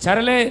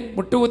 ചരലെ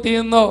മുട്ടുകുത്തി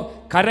നിന്നോ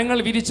കരങ്ങൾ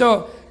വിരിച്ചോ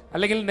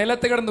അല്ലെങ്കിൽ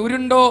നിലത്ത് കിടന്ന്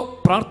ഉരുണ്ടോ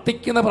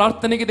പ്രാർത്ഥിക്കുന്ന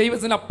പ്രാർത്ഥനയ്ക്ക്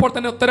ദൈവത്തിന് അപ്പോൾ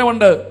തന്നെ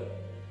ഉത്തരവുണ്ട്.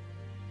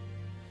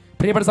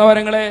 പ്രിയപ്പെട്ട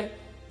സഹോദരങ്ങളെ,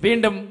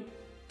 വീണ്ടും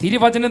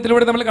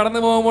തിരുവചനത്തിലൂടെ നമ്മൾ കടന്നു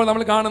പോകുമ്പോൾ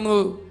നമ്മൾ കാണുന്നു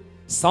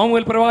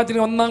സാമുവേൽ പ്രവാചകൻ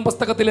 1-ാം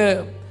പുസ്തകത്തില്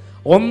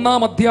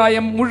 1-ാം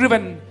അധ്യായം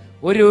മുഴുവൻ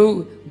ഒരു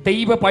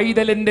ദൈവ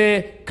പൈതലിന്റെ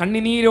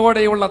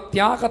കണ്ണുനീരോടെയുള്ള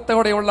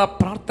ത്യാഗത്തോടെയുള്ള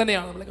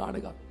പ്രാർത്ഥനയാണ് നമ്മൾ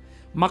കാണുക.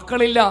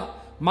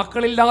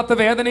 മക്കളില്ലാത്ത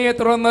വേദനയെ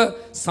തുടർന്ന്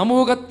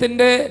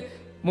സമൂഹത്തിന്റെ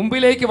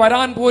മുമ്പിലേക്ക്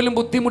വരാൻ പോലും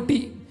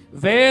ബുദ്ധിമുട്ടി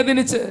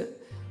വേദനിച്ച്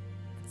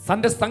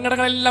തൻ്റെ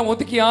സങ്കടങ്ങളെല്ലാം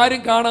ഒതുക്കി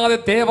ആരും കാണാതെ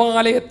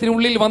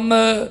ദേവാലയത്തിനുള്ളിൽ വന്ന്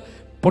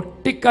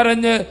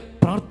പൊട്ടിക്കരഞ്ഞ്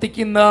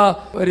പ്രാർത്ഥിക്കുന്ന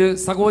ഒരു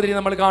സഹോദരി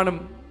നമ്മൾ കാണും.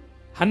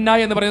 ഹന്ന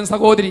എന്ന് പറയുന്ന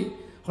സഹോദരി,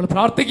 അവൾ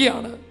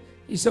പ്രാർത്ഥിക്കുകയാണ്,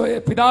 ഈശോയെ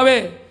പിതാവേ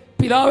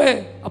പിതാവേ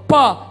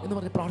അപ്പാ എന്ന്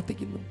പറഞ്ഞ്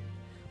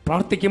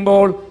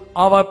പ്രാർത്ഥിക്കുമ്പോൾ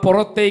അവർ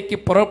പുറത്തേക്ക്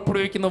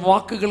പുറപ്പെടുവിക്കുന്ന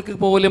വാക്കുകൾക്ക്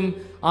പോലും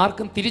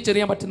ആർക്കും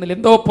തിരിച്ചറിയാൻ പറ്റുന്നില്ല.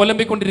 എന്തോ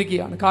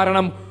പുലമ്പിക്കൊണ്ടിരിക്കുകയാണ്.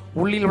 കാരണം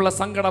ഉള്ളിലുള്ള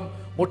സങ്കടം.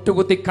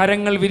 മുട്ടുകുത്തി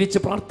കരങ്ങൾ വിരിച്ച്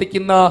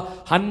പ്രാർത്ഥിക്കുന്ന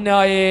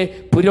ഹന്നായെ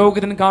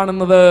പുരോഹിതൻ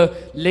കാണുന്നത്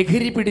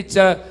ലഹരി പിടിച്ച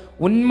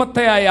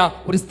ഉന്മത്തയായ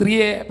ഒരു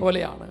സ്ത്രീയെ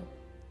പോലെയാണ്.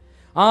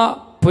 ആ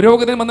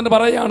പുരോഹിതൻ വന്നിട്ട്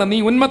പറയുകയാണ്, നീ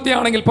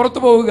ഉന്മത്തയാണെങ്കിൽ പുറത്തു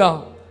പോവുക.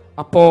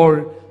 അപ്പോൾ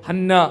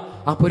ഹന്ന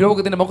ആ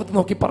പുരോഹിതന്റെ മുഖത്ത്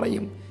നോക്കി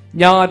പറയും,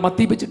 ഞാൻ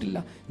മദ്യപിച്ചിട്ടില്ല,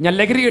 ഞാൻ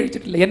ലഹരി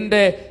കഴിച്ചിട്ടില്ല,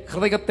 എൻ്റെ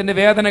ഹൃദയത്തിൻ്റെ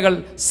വേദനകൾ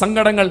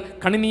സങ്കടങ്ങൾ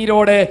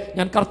കണ്ണുനീരോടെ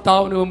ഞാൻ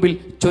കർത്താവിന് മുമ്പിൽ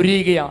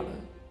ചൊരിയുകയാണ്,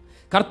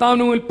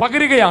 കർത്താവിന് മുമ്പിൽ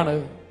പകരുകയാണ്.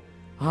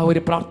 ആ ഒരു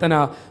പ്രാർത്ഥന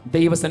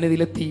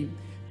ദൈവസന്നിധിയിലെത്തി.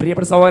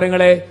 പ്രിയപ്പെട്ട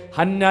സഹോദരങ്ങളെ,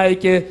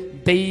 ഹന്നായ്ക്ക്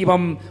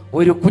ദൈവം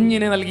ഒരു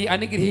കുഞ്ഞിനെ നൽകി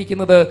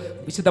അനുഗ്രഹിക്കുന്നത്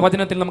വിശുദ്ധ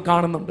വചനത്തിൽ നാം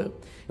കാണുന്നുണ്ട്.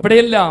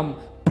 ഇവിടെയെല്ലാം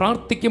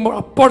പ്രാർത്ഥിക്കുമ്പോൾ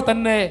അപ്പോൾ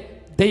തന്നെ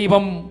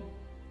ദൈവം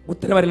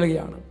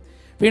ഉത്തരവരുകയാണ്.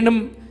 വീണ്ടും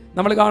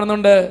നമ്മൾ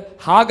കാണുന്നുണ്ട്,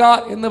 ഹാഗാർ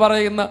എന്ന്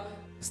പറയുന്ന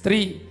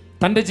സ്ത്രീ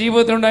തൻ്റെ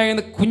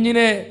ജീവിതത്തിലുണ്ടായിരുന്ന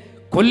കുഞ്ഞിനെ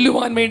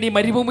കൊല്ലുവാൻ വേണ്ടി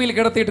മരുഭൂമിയിൽ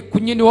കിടത്തിയിട്ട്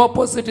കുഞ്ഞിൻ്റെ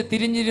ഓപ്പോസിറ്റ്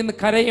തിരിഞ്ഞിരുന്ന്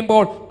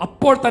കരയുമ്പോൾ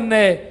അപ്പോൾ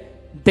തന്നെ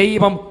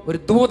ദൈവം ഒരു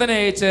ദൂതനെ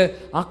അയച്ച്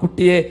ആ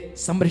കുട്ടിയെ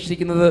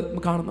സംരക്ഷിക്കുന്നത്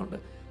കാണുന്നുണ്ട്.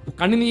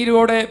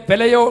 കണ്ണുനീരോടെ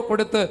വിലയോ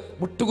കൊടുത്ത്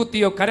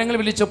മുട്ടുകുത്തിയോ കരങ്ങൾ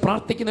വിളിച്ചോ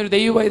പ്രാർത്ഥിക്കുന്ന ഒരു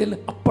ദൈവവൈദ്യന്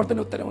അപ്പോൾ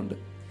തന്നെ ഉത്തരവുണ്ട്.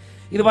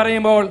 ഇത്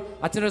പറയുമ്പോൾ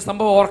അച്ഛനൊരു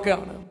സംഭവം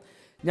ഓർക്കുകയാണ്.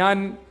 ഞാൻ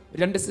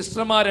 2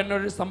 സിസ്റ്റർമാർ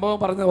എന്നൊരു സംഭവം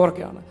പറഞ്ഞത്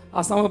ഓർക്കുകയാണ്. ആ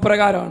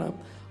സംഭവപ്രകാരമാണ്,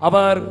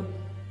 അവർ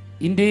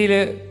ഇന്ത്യയിൽ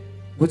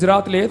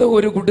ഗുജറാത്തിൽ ഏതോ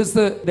ഒരു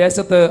ഗുഡ്സ്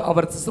ദേശത്ത്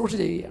അവർ ശുശ്രൂഷ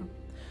ചെയ്യുകയാണ്.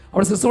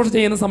 അവിടെ ശുശ്രൂഷ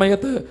ചെയ്യുന്ന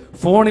സമയത്ത്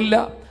ഫോണില്ല.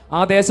 ആ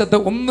ദേശത്ത്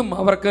ഒന്നും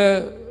അവർക്ക്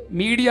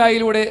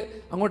മീഡിയയിലൂടെ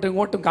അങ്ങോട്ടും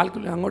ഇങ്ങോട്ടും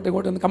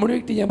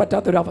കമ്മ്യൂണിക്കേറ്റ് ചെയ്യാൻ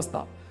പറ്റാത്തൊരവസ്ഥ,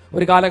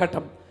 ഒരു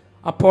കാലഘട്ടം.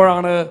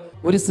 അപ്പോഴാണ്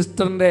ഒരു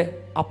സിസ്റ്ററിൻ്റെ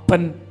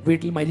അപ്പൻ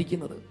വീട്ടിൽ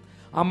മരിക്കുന്നത്.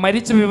 ആ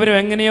മരിച്ച വിവരം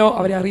എങ്ങനെയോ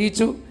അവരെ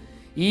അറിയിച്ചു.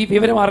 ഈ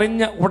വിവരം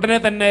അറിഞ്ഞ ഉടനെ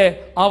തന്നെ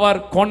അവർ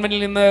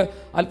കോൺവെന്റിൽ നിന്ന്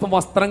അല്പം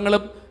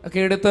വസ്ത്രങ്ങളും ഒക്കെ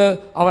എടുത്ത്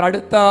അവർ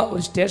അടുത്ത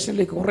ഒരു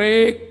സ്റ്റേഷനിലേക്ക് കുറേ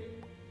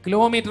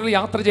കിലോമീറ്റർ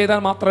യാത്ര ചെയ്താൽ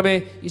മാത്രമേ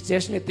ഈ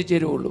സ്റ്റേഷനിൽ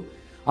എത്തിച്ചേരുകയുള്ളൂ.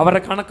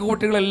 അവരുടെ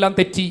കണക്കുകൂട്ടുകളെല്ലാം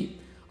തെറ്റി.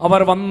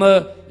 അവർ വന്ന്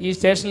ഈ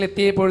സ്റ്റേഷനിൽ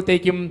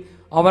എത്തിയപ്പോഴത്തേക്കും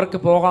അവർക്ക്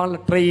പോകാനുള്ള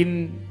ട്രെയിൻ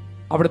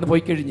അവിടുന്ന്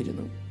പോയി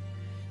കഴിഞ്ഞിരുന്നു.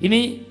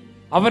 ഇനി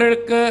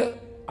അവർക്ക്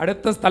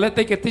അടുത്ത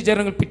സ്ഥലത്തേക്ക്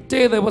എത്തിച്ചേരണമെങ്കിൽ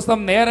പിറ്റേ ദിവസം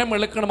നേരം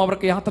വെളുക്കണം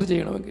അവർക്ക് യാത്ര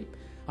ചെയ്യണമെങ്കിൽ.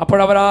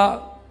 അപ്പോഴവർ ആ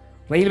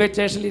റെയിൽവേ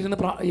സ്റ്റേഷനിൽ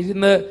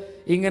ഇരുന്ന്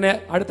ഇങ്ങനെ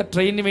അടുത്ത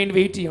ട്രെയിനിന് വേണ്ടി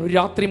വെയിറ്റ് ചെയ്യണം. ഒരു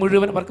രാത്രി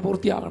മുഴുവൻ അവർക്ക്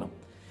പൂർത്തിയാകണം.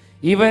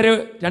 ഇവർ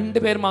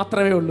 2 പേർ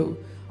മാത്രമേ ഉള്ളൂ.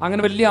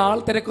 അങ്ങനെ വലിയ ആൾ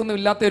തിരക്കൊന്നും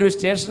ഇല്ലാത്ത ഒരു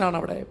സ്റ്റേഷനാണ്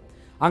അവിടെ.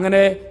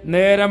 അങ്ങനെ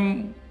നേരം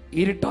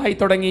ഇരുട്ടായി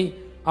തുടങ്ങി.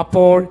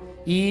 അപ്പോൾ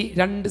ഈ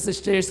 2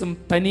 സിസ്റ്റേഴ്സും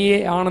തനിയെ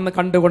ആണെന്ന്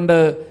കണ്ടുകൊണ്ട്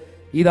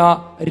ഇതാ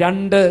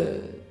 2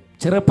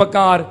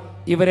 ചെറുപ്പക്കാർ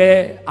ഇവരെ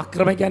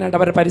ആക്രമിക്കാനായിട്ട്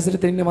അവരുടെ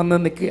പരിസരത്തിൽ നിന്ന് വന്ന്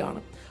നിൽക്കുകയാണ്.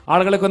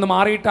 ആളുകളൊക്കെ ഒന്ന്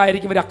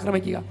മാറിയിട്ടായിരിക്കും ഇവർ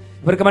ആക്രമിക്കുക.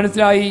 ഇവർക്ക്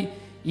മനസ്സിലായി,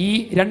 ഈ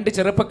 2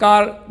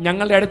 ചെറുപ്പക്കാർ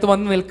ഞങ്ങളുടെ അടുത്ത്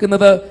വന്ന്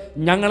നിൽക്കുന്നത്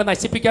ഞങ്ങളെ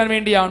നശിപ്പിക്കാൻ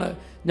വേണ്ടിയാണ്,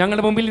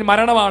 ഞങ്ങളുടെ മുമ്പിൽ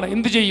മരണമാണ്,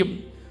 എന്തു ചെയ്യും?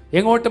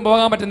 എങ്ങോട്ടും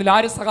പോകാൻ പറ്റുന്നില്ല,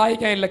 ആരും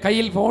സഹായിക്കാനില്ല,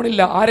 കയ്യിൽ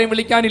ഫോണില്ല, ആരെയും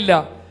വിളിക്കാനില്ല.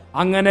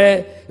 അങ്ങനെ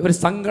ഇവർ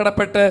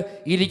സങ്കടപ്പെട്ട്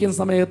ഇരിക്കുന്ന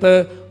സമയത്ത്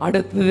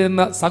അടുത്ത്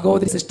നിന്ന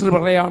സഹോദരി സിസ്റ്റർ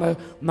പറയാണ്,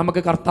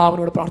 നമുക്ക്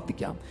കർത്താവിനോട്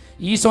പ്രാർത്ഥിക്കാം,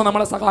 ഈശോ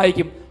നമ്മളെ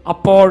സഹായിക്കും.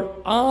 അപ്പോൾ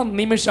ആ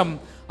നിമിഷം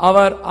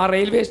അവർ ആ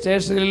റെയിൽവേ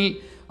സ്റ്റേഷനിൽ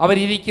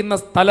അവരിയ്ക്കുന്ന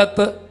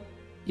സ്ഥലത്ത്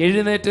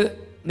എഴുന്നേറ്റ്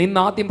നിന്ന്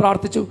ആദ്യം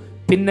പ്രാർത്ഥിച്ചു.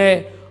 പിന്നെ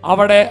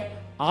അവിടെ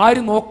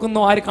ആര് നോക്കുന്നു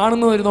ആര്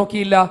കാണുന്നു അവർ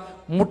നോക്കിയില്ല.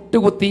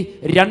 മുട്ടുകുത്തി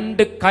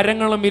 2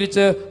 കരങ്ങളും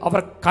വിരിച്ച് അവർ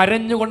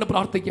കരഞ്ഞുകൊണ്ട്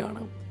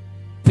പ്രാർത്ഥിക്കുകയാണ്.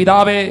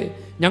 പിതാവേ,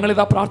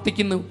 ഞങ്ങളിതാ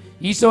പ്രാർത്ഥിക്കുന്നു,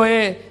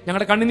 ഈശോയെ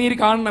ഞങ്ങളുടെ കണ്ണുനീര്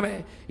കാണണമേ,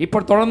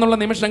 ഇപ്പോൾ തുടർന്നുള്ള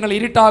നിമിഷങ്ങൾ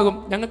ഇരുട്ടാകും,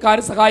 ഞങ്ങൾക്ക്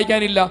ആരും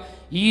സഹായിക്കാനില്ല,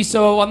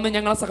 ഈശോ വന്ന്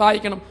ഞങ്ങളെ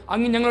സഹായിക്കണം,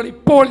 അങ്ങ് ഞങ്ങൾ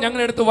ഇപ്പോൾ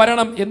ഞങ്ങളുടെ അടുത്ത്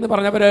വരണം എന്ന്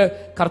പറഞ്ഞവർ,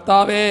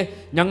 കർത്താവേ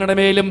ഞങ്ങളുടെ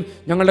മേലും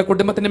ഞങ്ങളുടെ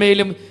കുടുംബത്തിൻ്റെ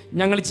മേലും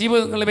ഞങ്ങളുടെ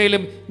ജീവിതങ്ങളുടെ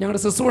മേലും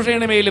ഞങ്ങളുടെ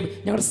ശുശ്രൂഷയുടെ മേലും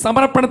ഞങ്ങളുടെ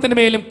സമർപ്പണത്തിൻ്റെ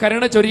മേലും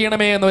കരുണ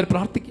ചൊരിയണമേ എന്നവർ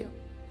പ്രാർത്ഥിക്കുക.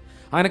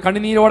 അങ്ങനെ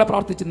കണ്ണുനീരോടെ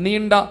പ്രാർത്ഥിച്ചു.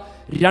 നീണ്ട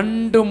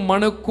 2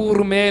 മണിക്കൂർ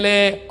മേലെ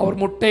അവർ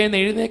മുട്ടേന്ന്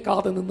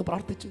എഴുന്നേക്കാതെ നിന്ന്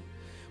പ്രാർത്ഥിച്ചു.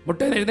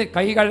 മുട്ടേന്ന്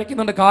കൈ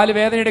കഴിക്കുന്നുണ്ട്, കാല്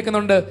വേദന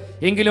എടുക്കുന്നുണ്ട്,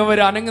 എങ്കിലും അവർ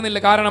അനങ്ങുന്നില്ല.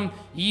 കാരണം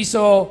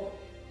ഈശോ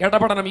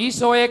ഇടപെടണം,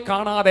 ഈശോയെ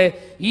കാണാതെ,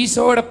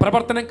 ഈശോയുടെ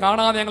പ്രവർത്തനം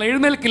കാണാതെ ഞങ്ങൾ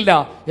എഴുന്നേൽക്കില്ല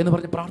എന്ന്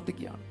പറഞ്ഞ്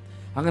പ്രാർത്ഥിക്കുകയാണ്.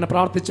 അങ്ങനെ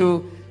പ്രാർത്ഥിച്ചു.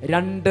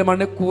 2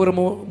 മണിക്കൂർ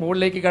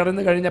മുകളിലേക്ക്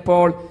കടന്നു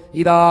കഴിഞ്ഞപ്പോൾ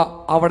ഇതാ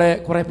അവിടെ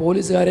കുറേ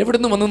പോലീസുകാർ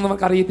എവിടുന്ന് വന്നു എന്ന്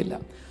നമുക്കറിയത്തില്ല.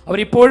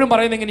 അവരിപ്പോഴും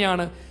പറയുന്നത്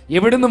എങ്ങനെയാണ്,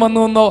 എവിടുന്ന്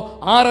വന്നു എന്നോ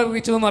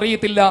ആരറിയിച്ചതെന്നോ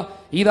അറിയത്തില്ല.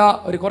 ഇതാ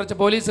കുറച്ച്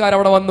പോലീസുകാർ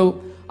അവിടെ വന്നു.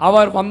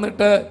 അവർ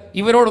വന്നിട്ട്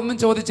ഇവരോടൊന്നും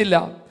ചോദിച്ചില്ല.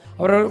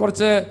 അവരോട്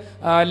കുറച്ച്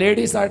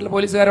ലേഡീസ് ആയിട്ടുള്ള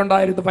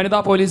പോലീസുകാരുണ്ടായിരുന്നു, വനിതാ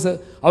പോലീസ്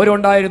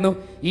അവരുണ്ടായിരുന്നു.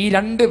 ഈ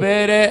 2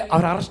 പേരെ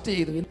അവർ അറസ്റ്റ്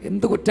ചെയ്തു.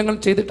 എന്ത് കുറ്റങ്ങൾ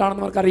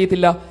ചെയ്തിട്ടാണെന്ന്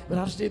അവർക്കറിയത്തില്ല. ഇവർ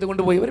അറസ്റ്റ് ചെയ്ത്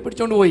കൊണ്ടുപോയി, ഇവർ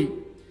പിടിച്ചുകൊണ്ട് പോയി.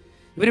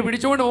 ഇവർ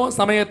പിടിച്ചുകൊണ്ട് പോകുന്ന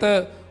സമയത്ത്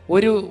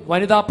ഒരു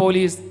വനിതാ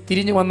പോലീസ്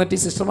തിരിഞ്ഞു വന്നിട്ട് ഈ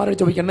സിസ്റ്റർമാരോട്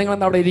ചോദിക്കണം, നിങ്ങൾ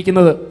എന്താ അവിടെ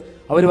ഇരിക്കുന്നത്?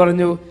 അവർ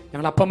പറഞ്ഞു,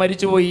 ഞങ്ങൾ അപ്പം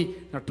മരിച്ചുപോയി,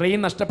 ട്രെയിൻ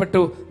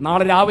നഷ്ടപ്പെട്ടു,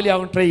 നാളെ രാവിലെ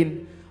ആകും ട്രെയിൻ.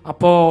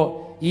 അപ്പോൾ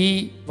ഈ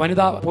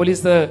വനിതാ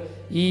പോലീസ്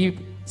ഈ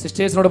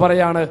സിസ്റ്റേഴ്സിനോട്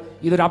പറയാണ്,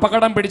 ഇതൊരു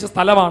അപകടം പിടിച്ച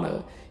സ്ഥലമാണ്,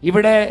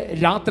 ഇവിടെ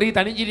രാത്രി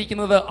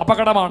തനിച്ചിരിക്കുന്നത്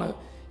അപകടമാണ്,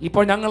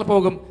 ഇപ്പോൾ ഞങ്ങൾ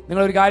പോകും,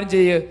 നിങ്ങളൊരു കാര്യം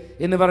ചെയ്യുക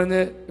എന്ന് പറഞ്ഞ്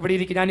ഇവിടെ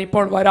ഇരിക്കും, ഞാൻ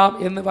ഇപ്പോൾ വരാം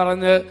എന്ന്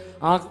പറഞ്ഞ്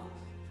ആ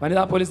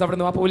വനിതാ പോലീസ് അവിടെ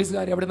നിന്ന്, ആ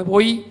പോലീസുകാർ അവിടെ നിന്ന്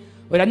പോയി.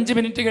 ഒരു 5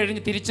 മിനിറ്റ്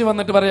കഴിഞ്ഞ് തിരിച്ചു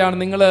വന്നിട്ട് പറയാണ്,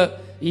 നിങ്ങൾ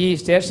ഈ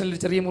സ്റ്റേഷനിൽ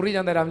ചെറിയ മുറി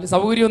ഞാൻ തരാം, വലിയ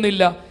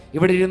സൗകര്യമൊന്നുമില്ല,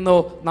 ഇവിടെ ഇരുന്നോ,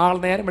 നാളെ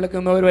നേരം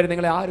വിളിക്കുന്നവർ വരെ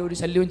നിങ്ങളെ ആരും ഒരു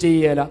ശല്യവും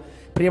ചെയ്യുകയില്ല.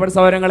 പ്രിയപ്പെട്ട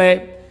സഹോദരങ്ങളെ,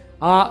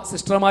 ആ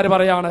സിസ്റ്റർമാർ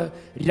പറയാണ്,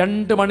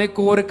 2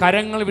 മണിക്കൂർ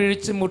കരങ്ങൾ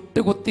വീഴിച്ച്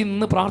മുട്ടുകുത്തി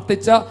നിന്ന്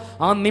പ്രാർത്ഥിച്ച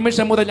ആ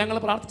നിമിഷം മുതൽ ഞങ്ങൾ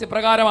പ്രാർത്ഥിച്ച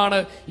പ്രകാരമാണ്,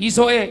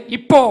 ഈശോയെ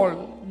ഇപ്പോൾ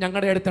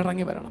ഞങ്ങളുടെ അടുത്ത്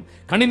ഇറങ്ങി വരണം.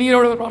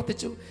 കണ്ണുനീരോട്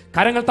പ്രാർത്ഥിച്ചു,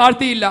 കരങ്ങൾ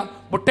താഴ്ത്തിയില്ല,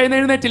 മുട്ടയിൽ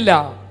എഴുന്നേറ്റില്ല.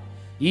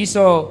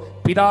 ഈശോ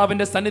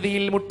പിതാവിൻ്റെ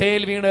സന്നിധിയിൽ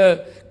മുട്ടയിൽ വീണ്,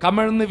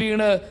 കമഴ്ന്ന്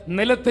വീണ്,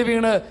 നിലത്ത്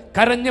വീണ്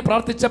കരഞ്ഞ്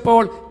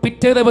പ്രാർത്ഥിച്ചപ്പോൾ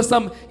പിറ്റേ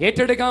ദിവസം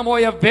ഏറ്റെടുക്കാൻ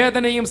പോയ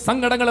വേദനയും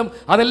സങ്കടങ്ങളും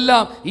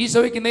അതെല്ലാം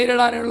ഈശോയ്ക്ക്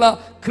നേരിടാനുള്ള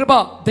കൃപ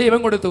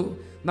ദൈവം കൊടുത്തു.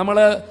 നമ്മൾ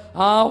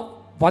ആ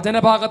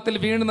വചനഭാഗത്തിൽ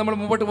വീണ്ടും നമ്മൾ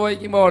മുമ്പോട്ട്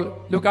പോയിക്കുമ്പോൾ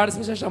ലൂക്കായുടെ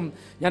സുവിശേഷം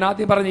ഞാൻ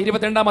ആദ്യം പറഞ്ഞ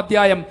 22-ാം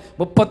അധ്യായം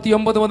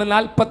 39 മുതൽ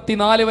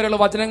 44 വരെയുള്ള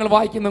വചനങ്ങൾ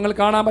വായിക്കും, നിങ്ങൾ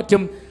കാണാൻ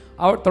പറ്റും.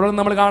 തുടർന്ന്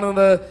നമ്മൾ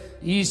കാണുന്നത്,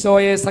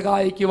 ഈശോയെ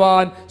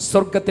സഹായിക്കുവാൻ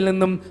സ്വർഗത്തിൽ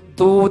നിന്നും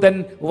ദൂതൻ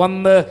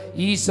വന്ന്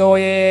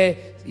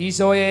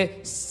ഈശോയെ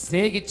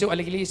സ്നേഹിച്ചു,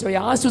 അല്ലെങ്കിൽ ഈശോയെ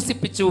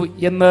ആശ്വസിപ്പിച്ചു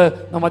എന്ന്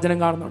നാം വചനം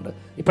കാണുന്നുണ്ട്.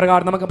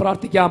 ഇപ്രകാരം നമുക്ക്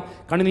പ്രാർത്ഥിക്കാം.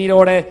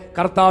 കണ്ണുനീരോടെ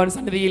കർത്താവിന്റെ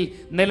സന്നിധിയിൽ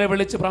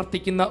നിലവിളിച്ച്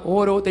പ്രാർത്ഥിക്കുന്ന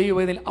ഓരോ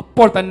ദൈവവേദനയിൽ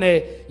അപ്പോൾ തന്നെ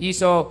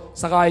ഈശോ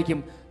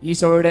സഹായിക്കും.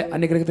 ഈശോയുടെ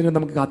അനുഗ്രഹത്തിന്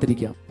നമുക്ക്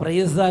കാത്തിരിക്കാം.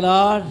 Praise the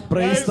Lord,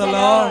 praise the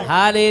Lord,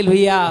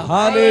 hallelujah,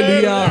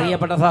 ഹല്ലേലൂയ.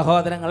 പ്രിയപ്പെട്ട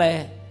സഹോദരങ്ങളെ,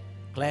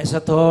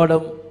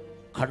 ക്ലേശത്തോടും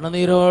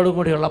കണ്ണുനീരോടും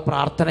കൂടിയുള്ള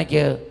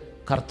പ്രാർത്ഥനയ്ക്ക്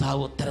കർത്താവ്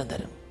ഉത്തരം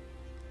തരും.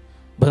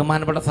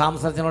 ബഹുമാനപ്പെട്ട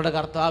സാംസർജനോട്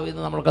കർത്താവ്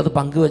ഇന്ന് നമ്മൾക്കത്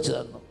പങ്കുവെച്ച്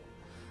തന്നു.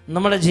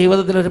 നമ്മുടെ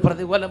ജീവിതത്തിൽ ഒരു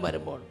പ്രതികൂലം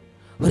വരുമ്പോൾ,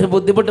 ഒരു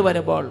ബുദ്ധിമുട്ട്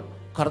വരുമ്പോൾ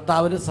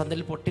കർത്താവിന്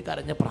സന്നിധിയിൽ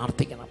പൊട്ടിക്കരഞ്ഞ്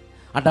പ്രാർത്ഥിക്കണം.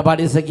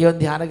 അട്ടപ്പാടി സഖിയോൻ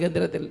ധ്യാന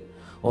കേന്ദ്രത്തിൽ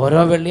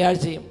ഓരോ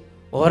വെള്ളിയാഴ്ചയും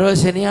ഓരോ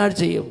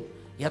ശനിയാഴ്ചയും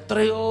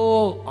എത്രയോ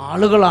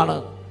ആളുകളാണ്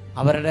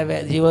അവരുടെ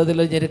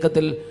ജീവിതത്തിലെ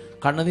ഞെരുക്കത്തിൽ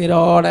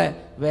കണ്ണുനീരോടെ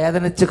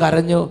വേദനിച്ച്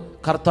കരഞ്ഞു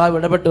കർത്താവ്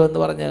ഇടപെട്ടു എന്ന്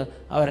പറഞ്ഞ്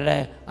അവരുടെ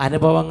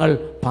അനുഭവങ്ങൾ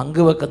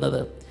പങ്കുവെക്കുന്നത്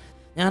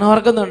ഞാൻ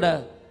ഓർക്കുന്നുണ്ട്.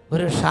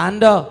 ഒരു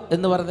ഷാൻഡോ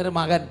എന്ന് പറയുന്നൊരു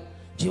മകൻ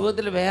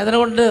ജീവിതത്തിൽ വേദന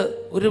കൊണ്ട്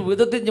ഒരു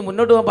വിധത്തിൽ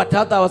മുന്നോട്ട് പോകാൻ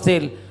പറ്റാത്ത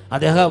അവസ്ഥയിൽ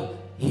അദ്ദേഹം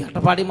ഈ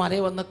അട്ടപ്പാടി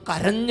മലയിൽ വന്ന്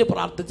കരഞ്ഞ്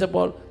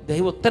പ്രാർത്ഥിച്ചപ്പോൾ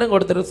ദൈവം ഉത്തരം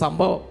കൊടുത്തൊരു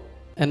സംഭവം.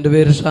 എൻ്റെ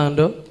പേര്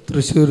ഷാൻഡോ,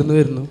 തൃശ്ശൂരിൽ നിന്ന്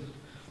വരുന്നു.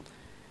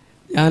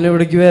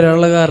 ഞാനിവിടേക്ക്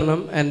വരാനുള്ള കാരണം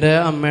എൻ്റെ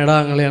അമ്മയുടെ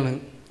ആങ്ങളെയാണ്.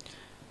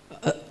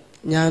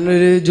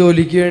 ഞാനൊരു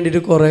ജോലിക്ക് വേണ്ടിയിട്ട്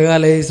കുറേ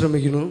കാലമായി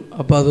ശ്രമിക്കുന്നു.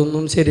 അപ്പോൾ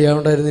അതൊന്നും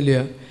ശരിയാവുണ്ടായിരുന്നില്ല.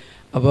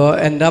 അപ്പോൾ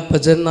എൻ്റെ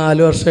അപ്പച്ചൻ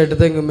 4 വർഷമായിട്ട്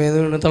തെങ്ങുമേന്ന്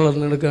വീണ്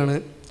തളർന്നെടുക്കുകയാണ്.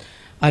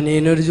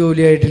 അനിയനൊരു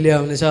ജോലി ആയിട്ടില്ല,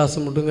 അവന്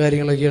ശ്വാസം മുട്ടും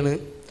കാര്യങ്ങളൊക്കെയാണ്.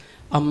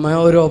 അമ്മ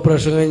ഒരു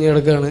ഓപ്പറേഷൻ കഴിഞ്ഞ്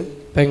കിടക്കുകയാണ്.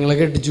 പെങ്ങളെ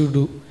കെട്ടിച്ചു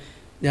വിട്ടു.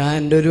 ഞാൻ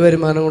എൻ്റെ ഒരു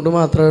വരുമാനം കൊണ്ട്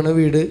മാത്രമാണ്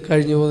വീട്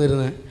കഴിഞ്ഞു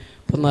പോന്നിരുന്നത്.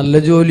 അപ്പോൾ നല്ല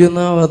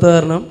ജോലിയൊന്നും ആവാത്ത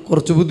കാരണം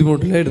കുറച്ച്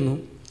ബുദ്ധിമുട്ടിലായിരുന്നു.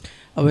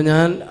 അപ്പോൾ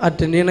ഞാൻ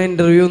അറ്റൻഡ് ചെയ്യുന്ന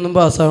ഇൻ്റർവ്യൂ ഒന്നും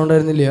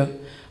പാസ്സാവുണ്ടായിരുന്നില്ല.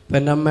 അപ്പോൾ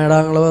എൻ്റെ അമ്മയുടെ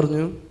ആങ്ങളെ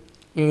പറഞ്ഞു,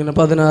 ഇങ്ങനെ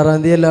 16-ാം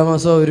തീയതി എല്ലാ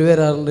മാസവും അവർ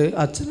വരാറുണ്ട്,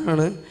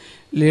 അച്ഛനാണ്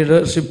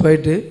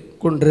ലീഡർഷിപ്പായിട്ട്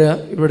കൊണ്ടുവരിക,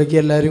 ഇവിടേക്ക്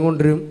എല്ലാവരും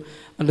കൊണ്ടുവരും,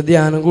 എൻ്റെ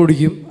ധ്യാനം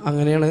കുടിക്കും,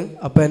 അങ്ങനെയാണ്.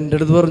 അപ്പോൾ എൻ്റെ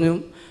അടുത്ത് പറഞ്ഞു,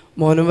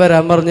 മോനും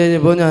വരാൻ പറഞ്ഞു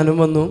കഴിഞ്ഞപ്പോൾ ഞാനും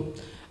വന്നു.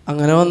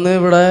 അങ്ങനെ വന്ന്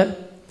ഇവിടെ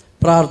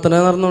പ്രാർത്ഥന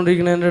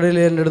നടന്നുകൊണ്ടിരിക്കുന്നതിൻ്റെ ഇടയിൽ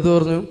എൻ്റെ അടുത്ത്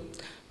പറഞ്ഞു,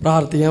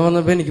 പ്രാർത്ഥിക്കാൻ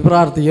വന്നപ്പോൾ എനിക്ക്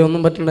പ്രാർത്ഥിക്കാൻ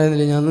ഒന്നും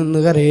പറ്റുന്നുണ്ടായിരുന്നില്ല, ഞാൻ നിന്ന്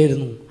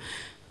കരയായിരുന്നു.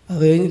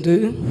 അത് കഴിഞ്ഞിട്ട്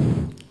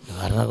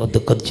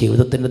കാരണം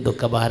ജീവിതത്തിൻ്റെ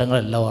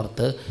ദുഃഖഭാരങ്ങളെല്ലാം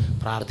ഓർത്ത്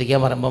പ്രാർത്ഥിക്കാൻ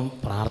പറയുമ്പം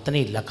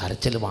പ്രാർത്ഥനയില്ല,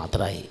 കരച്ചിൽ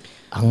മാത്രമായി.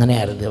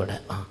 അങ്ങനെയായിരുന്നു ഇവിടെ.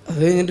 അത്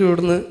കഴിഞ്ഞിട്ട്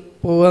ഇവിടുന്ന്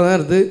പോകാൻ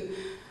നേരത്ത്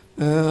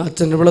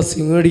അച്ഛൻ്റെ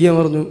ബ്ലെസ്സിങ് മേടിക്കാൻ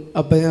പറഞ്ഞു.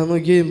 അപ്പം ഞാൻ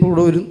നോക്കി കഴിയുമ്പോൾ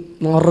ഇവിടെ ഒരു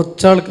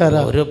നിറച്ച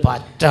ആൾക്കാരാണ്, ഒരു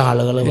പറ്റ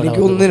ആളുകൾ.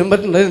 എനിക്ക് ഒന്നിനും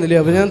പറ്റുന്നുണ്ടായിരുന്നില്ല.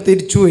 അപ്പം ഞാൻ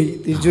തിരിച്ചു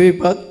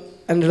പോയപ്പോൾ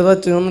എൻ്റെ അടുത്ത്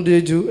അച്ഛൻ വന്നിട്ട്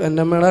ചോദിച്ചു,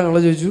 എൻ്റെ അമ്മയുടെ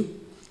ആങ്ങളെ ചോദിച്ചു,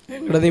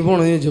 എവിടെ നീ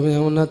പോകണമെന്ന് ചോദിച്ചു. അപ്പോൾ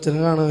ഞാൻ പറഞ്ഞു, അച്ഛനെ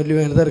കാണാൻ വലിയ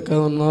വേണ്ട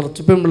തിരക്കാന്ന് പറഞ്ഞു.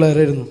 നിറച്ച്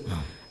പെൺപിള്ളേരായിരുന്നു.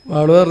 അപ്പോൾ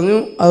ആൾ പറഞ്ഞു,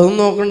 അതൊന്നും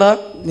നോക്കണ്ട,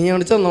 നീ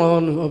അവിടെ ചെന്നോളാം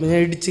പറഞ്ഞു. അപ്പോൾ ഞാൻ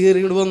ഇടിച്ച് കയറി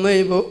ഇങ്ങോട്ട് വന്നു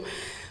കഴിയുമ്പോൾ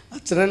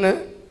അച്ഛൻ എന്നെ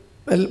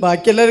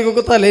ബാക്കി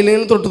എല്ലാവർക്കൊക്കെ തലയിൽ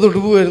ഇങ്ങനെ തൊട്ട്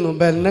പോകുമായിരുന്നു.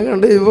 അപ്പം എന്നെ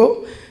കണ്ടു കഴിയുമ്പോൾ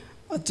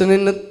അച്ഛൻ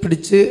എന്നെ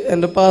പിടിച്ച്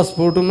എൻ്റെ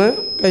പാസ്പോർട്ടിന്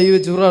കൈ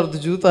വെച്ച്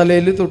പ്രാർത്ഥിച്ചു,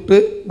 തലയിൽ തൊട്ട്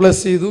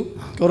ബ്ലസ് ചെയ്തു.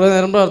 കുറേ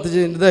നേരം പ്രാർത്ഥിച്ച്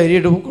എൻ്റെ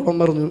ധൈര്യമായിട്ട് പൊക്കോളം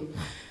പറഞ്ഞു.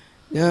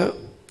 ഞാൻ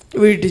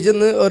വീട്ടിൽ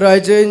ചെന്ന്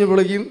ഒരാഴ്ച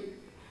കഴിഞ്ഞപ്പോഴേക്കും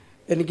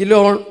എനിക്ക്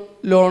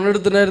ലോൺ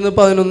എടുത്തിട്ടുണ്ടായിരുന്നു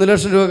 11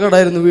 ലക്ഷം രൂപ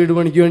കടായിരുന്നു വീട്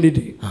പണിക്ക്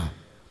വേണ്ടിയിട്ട്.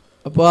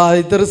 അപ്പോൾ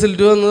ആദ്യത്തെ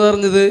റിസൾട്ട് വന്ന്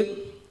പറഞ്ഞത്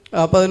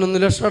ആ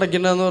 11 ലക്ഷം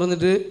അടയ്ക്കണ്ടെന്ന്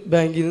പറഞ്ഞിട്ട്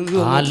ബാങ്കിൽ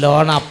നിന്ന് ആ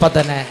ലോൺ അപ്പം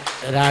തന്നെ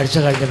ഒരാഴ്ച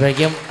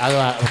കഴിഞ്ഞപ്പോഴേക്കും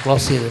അത്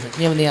ക്ലോസ് ചെയ്തു.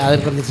 നീ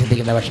അതിനെക്കുറിച്ച്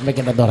ചിന്തിക്കേണ്ട,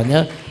 വിഷമിക്കേണ്ടെന്ന് പറഞ്ഞ്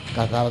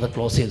കർത്താവ് അത്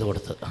ക്ലോസ് ചെയ്ത്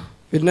കൊടുത്തു.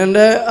 പിന്നെ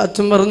എൻ്റെ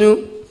അച്ഛൻ പറഞ്ഞു,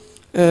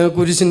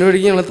 കുരിശിൻ്റെ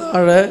വഴിക്ക് ഞങ്ങൾ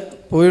താഴെ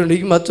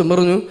പോയിക്കൊണ്ടിരിക്കുമ്പോൾ അച്ഛൻ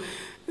പറഞ്ഞു,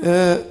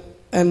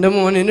 എൻ്റെ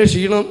മോനെ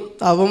രക്ഷിക്കണം,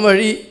 അവൻ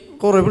വഴി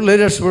കുറേ പിള്ളേർ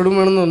രക്ഷപ്പെടും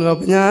വേണമെന്ന് പറഞ്ഞു.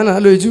 അപ്പോൾ ഞാൻ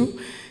ആലോചിച്ചു,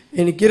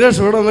 എനിക്ക്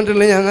രക്ഷപ്പെടാൻ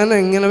പറ്റില്ല, ഞാൻ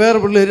എങ്ങനെ വേറെ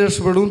പിള്ളേർ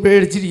രക്ഷപ്പെടും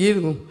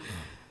പേടിച്ചിരിക്കുകയായിരുന്നു.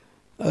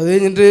 അത്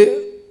കഴിഞ്ഞിട്ട്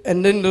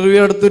എൻ്റെ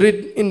അടുത്തൊരു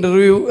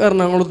ഇൻ്റർവ്യൂ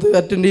എറണാകുളത്ത്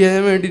അറ്റൻഡ്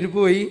ചെയ്യാൻ വേണ്ടിയിട്ട്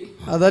പോയി.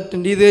 അത്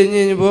അറ്റൻഡ് ചെയ്ത്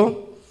കഴിഞ്ഞപ്പോൾ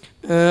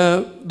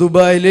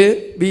ദുബായിൽ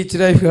ബീച്ച്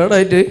ലൈഫ്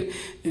ഗാർഡായിട്ട്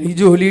എനിക്ക്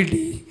ജോലി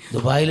കിട്ടി.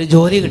 ദുബായിൽ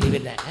ജോലി കിട്ടി.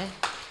 പിന്നെ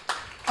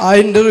ആ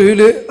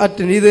ഇൻ്റർവ്യൂവിൽ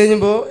അറ്റൻഡ് ചെയ്ത്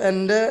കഴിഞ്ഞപ്പോൾ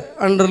എൻ്റെ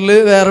അണ്ടറിൽ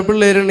വേറെ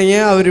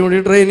പിള്ളേരുണ്ടെങ്കിൽ അവരും കൂടി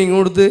ട്രെയിനിങ്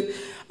കൊടുത്ത്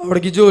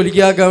അവിടേക്ക്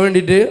ജോലിക്ക് ആക്കാൻ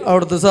വേണ്ടിയിട്ട്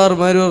അവിടുത്തെ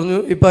സാറുമാർ പറഞ്ഞു,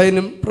 ഇപ്പം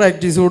അതിനും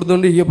പ്രാക്ടീസ്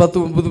കൊടുത്തുകൊണ്ടിരിക്കുക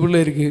 10-30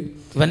 പിള്ളേർക്ക്.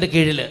 ഇവൻ്റെ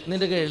കീഴിൽ,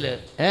 നിൻ്റെ കീഴിൽ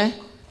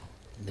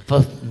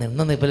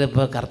ഇപ്പോൾ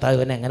ഇപ്പോൾ കർത്താവ്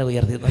ഇവനെ എങ്ങനെ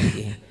ഉയർത്തി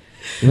നോക്കി.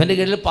 ഇവൻ്റെ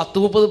കീഴിൽ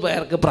 10-30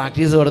 പേർക്ക്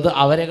പ്രാക്ടീസ് കൊടുത്ത്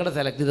അവരെ കൂടെ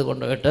സെലക്ട് ചെയ്ത്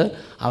കൊണ്ടുപോയിട്ട്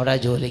അവിടെ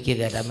ജോലിക്ക്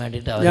കയറ്റാൻ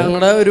വേണ്ടിയിട്ട്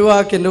ഞങ്ങളുടെ ഒരു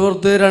വാക്കിൻ്റെ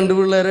പുറത്ത് 2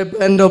 പിള്ളേരെ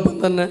എൻ്റെ ഒപ്പം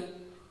തന്നെ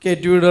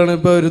കയറ്റി വിടുകയാണ്.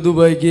 ഇപ്പോൾ അവർ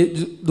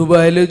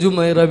ദുബായിൽ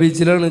ജുമൈറ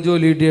ബീച്ചിലാണ്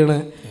ജോലി കിട്ടിയാണ്,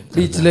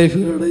 ബീച്ച് ലൈഫ്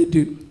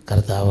ഗാർഡായിട്ട്.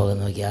 കർത്താവ്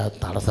നോക്കി ആ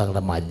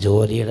തടസ്സങ്ങളുടെ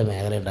ജോലിയുടെ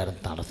മേഖല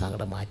ഉണ്ടായിരുന്നു,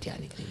 തടസ്സങ്ങളുടെ മാറ്റി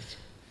അനുഗ്രഹിച്ചു.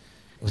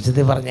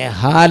 ഉച്ചത്തിൽ പറഞ്ഞേ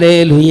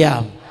ഹല്ലേലൂയ.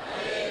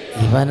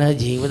 ഇവന്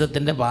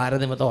ജീവിതത്തിൻ്റെ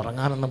ഭാരനിമിത്തം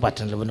ഉറങ്ങാനൊന്നും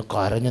പറ്റണില്ല. ഇവന്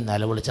കരഞ്ഞ്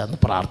നിലവിളിച്ച് അന്ന്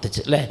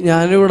പ്രാർത്ഥിച്ച് അല്ലേ.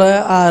 ഞാനിവിടെ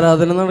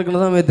ആരാധന നടക്കുന്ന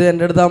സമയത്ത്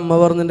എൻ്റെ അടുത്ത് അമ്മ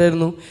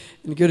പറഞ്ഞിട്ടുണ്ടായിരുന്നു,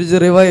 എനിക്കൊരു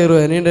ചെറിയ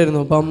വയറുവേദന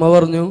ഉണ്ടായിരുന്നു. അപ്പം അമ്മ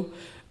പറഞ്ഞു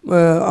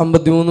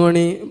 53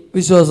 മണി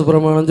വിശ്വാസ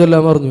പ്രമാണം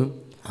ചൊല്ലാൻ പറഞ്ഞു.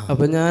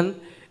 അപ്പം ഞാൻ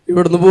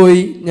ഇവിടുന്ന്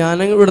പോയി, ഞാൻ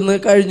ഇവിടുന്ന്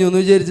കഴിഞ്ഞു എന്ന്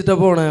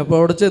വിചാരിച്ചിട്ടാണ് പോണേ. അപ്പോൾ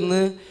അവിടെ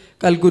ചെന്ന്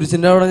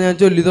കൽക്കുരിശിൻ്റെ അവിടെ ഞാൻ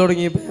ചൊല്ലി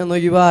തുടങ്ങിയപ്പോൾ ഞാൻ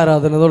നോക്കിയപ്പോൾ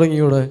ആരാധന തുടങ്ങി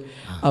ഇവിടെ.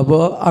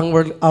 അപ്പോൾ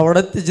അവിടെ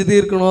എത്തിച്ച്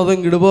തീർക്കണോ അതോ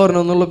ഇങ്ങോട്ട് പോരണോ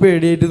എന്നുള്ള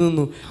പേടിയായിട്ട്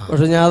നിന്നു.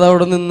 പക്ഷെ ഞാൻ അത്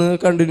അവിടെ നിന്ന്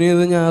കണ്ടിന്യൂ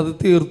ചെയ്ത് ഞാൻ അത്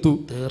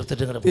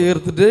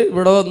തീർത്തിട്ട്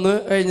ഇവിടെ വന്ന്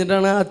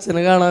കഴിഞ്ഞിട്ടാണ്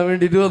അച്ഛനെ കാണാൻ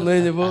വേണ്ടിയിട്ട് വന്നു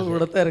കഴിഞ്ഞപ്പോൾ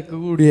ഇവിടെ തിരക്ക്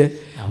കൂടിയേ.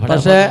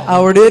 പക്ഷെ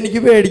അവിടെ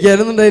എനിക്ക്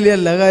പേടിക്കാനൊന്നും ഉണ്ടായില്ല,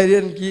 എല്ലാ കാര്യം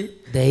എനിക്ക്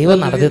ദൈവം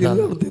നടത്തി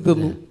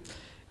തന്നു.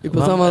 ഇപ്പൊ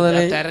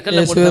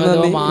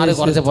സമാധാനം മാറി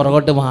കുറച്ച്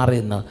പുറകോട്ട് മാറി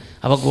നിന്ന്.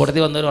 അപ്പോൾ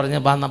കൂട്ടത്തിൽ വന്നവർ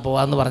പറഞ്ഞപ്പോൾ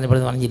പോകാമെന്ന്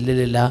പറഞ്ഞപ്പോഴേക്കും പറഞ്ഞു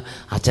ഇല്ലില്ല,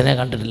 അച്ഛനെ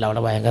കണ്ടിട്ടില്ല,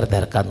 അവിടെ ഭയങ്കര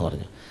തിരക്കാന്ന്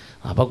പറഞ്ഞു.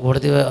 അപ്പോൾ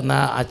കൂട്ടത്തിൽ വന്ന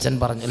അച്ഛൻ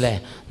പറഞ്ഞു അല്ലേ,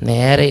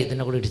 നേരെ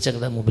ഇതിനെ കൂടി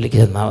ഇടിച്ചങ്ങ് മുമ്പിലേക്ക്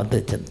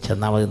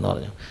ചെന്നാൽ മതി എന്ന്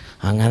പറഞ്ഞു.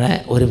 അങ്ങനെ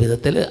ഒരു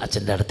വിധത്തിൽ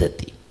അച്ഛൻ്റെ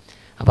അടുത്തെത്തി.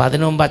 അപ്പോൾ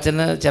അതിനു മുമ്പ്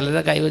അച്ഛന്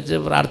ചിലരെ കൈവച്ച്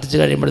പ്രാർത്ഥിച്ച്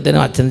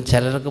കഴിയുമ്പോഴത്തേനും അച്ഛൻ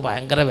ചിലർക്ക്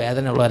ഭയങ്കര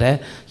വേദനയുള്ളവരെ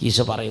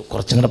ഈശോ പറയും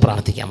കുറച്ചും കൂടെ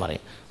പ്രാർത്ഥിക്കാൻ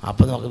പറയും.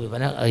 അപ്പോൾ നമുക്ക്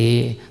ഇവനെ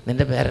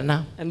നിൻ്റെ പേരെന്നാ?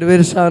 എൻ്റെ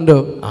പേര് ഷാൻഡോ.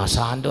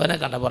 ഷാൻഡോനെ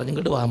കണ്ട പറഞ്ഞു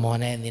ഇങ്ങോട്ട് വാ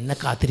മോനെ, നിന്നെ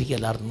കാത്തിരിക്കുക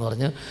എല്ലായിടത്തും എന്ന്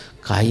പറഞ്ഞ്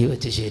കൈ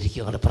വെച്ച്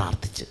ശരിക്കും അവിടെ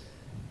പ്രാർത്ഥിച്ച്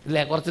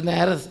ഇല്ലേ. കുറച്ച്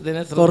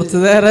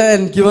നേരം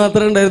എനിക്ക്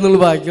മാത്രമേ ഉണ്ടായിരുന്നുള്ളൂ,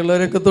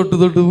 ബാക്കിയുള്ളവരൊക്കെ തൊട്ട്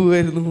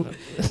പോകുമായിരുന്നു.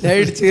 ഞാൻ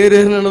ഇടിച്ചു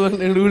കയറിയാണ്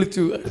എന്നോട്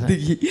വിളിച്ചു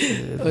അടുത്തേക്ക്.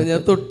 അപ്പോൾ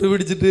ഞാൻ തൊട്ട്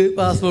പിടിച്ചിട്ട്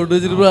പാസ്പോർട്ട്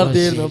വെച്ചിട്ട്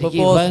പ്രാർത്ഥിക്കായിരുന്നു. അപ്പോൾ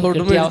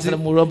പാസ്പോർട്ട്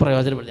മുഴുവൻ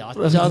പ്രയോജനപ്പെടുത്തി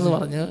അച്ഛാന്ന്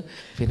പറഞ്ഞ്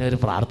പിന്നെ ഒരു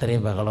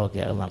പ്രാർത്ഥനയും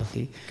ബഹളമൊക്കെ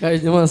നടത്തി.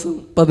 കഴിഞ്ഞ മാസം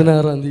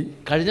 16-ാം തീയതി.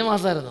 കഴിഞ്ഞ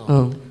മാസമായിരുന്നു.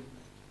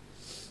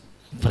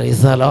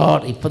 Praise the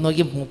Lord. ഇപ്പം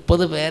നോക്കി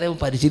 30 പേരെ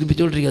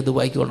പരിശീലിപ്പിച്ചുകൊണ്ടിരിക്കുക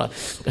ദുബായിക്ക് കൊണ്ടാണ്.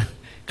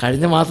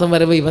 കഴിഞ്ഞ മാസം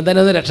വരുമ്പോൾ ഇവൻ തന്നെ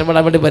ഒന്ന്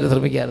രക്ഷപ്പെടാൻ വേണ്ടി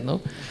പരിശ്രമിക്കായിരുന്നു.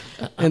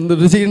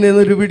 എന്തൊരു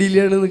ചെയ്യണ്ടെന്ന് ഒരു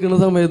പിടിയിലാണ് നിൽക്കുന്ന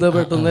സമയത്ത്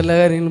പെട്ടെന്ന് എല്ലാ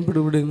കാര്യങ്ങളും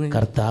പിടിപിടുന്നു.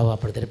 കർത്താവ്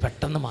അപ്പോഴത്തേന്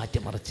പെട്ടെന്ന്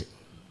മാറ്റിമറിച്ച്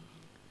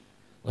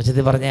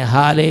ഉച്ചത്തിൽ പറഞ്ഞേ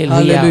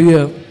ഹല്ലേലൂയ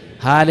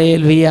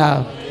ഹല്ലേലൂയ.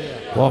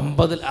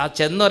 9 ആ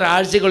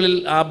ചെന്നൊരാഴ്ചകളിൽ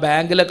ആ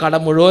ബാങ്കിലെ കട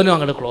മുഴുവനും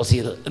അങ്ങോട്ട് ക്ലോസ്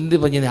ചെയ്ത്. എന്ത്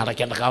പറഞ്ഞ്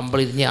അടയ്ക്കേണ്ട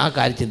കംപ്ലീറ്റ് ഇനി ആ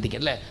കാര്യം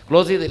ചിന്തിക്കാം അല്ലേ.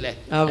 ക്ലോസ് ചെയ്തില്ലേ?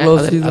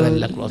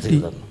 അതെല്ലാം ക്ലോസ്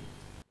ചെയ്ത് തന്നു.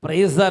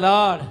 Praise the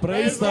Lord.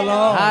 Praise the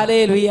Lord.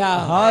 Hallelujah.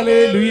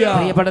 Hallelujah.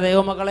 പ്രിയപ്പെട്ട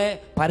ദൈവമക്കളെ,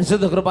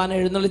 പരിശുദ്ധ കുർബാന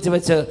എഴുന്നള്ളിച്ച്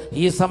വെച്ച്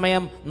ഈ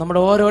സമയം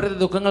നമ്മുടെ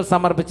ഓരോരുത്തരുടെ ദുഃഖങ്ങൾ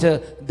സമർപ്പിച്ച്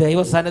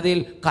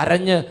ദൈവസന്നിധിയിൽ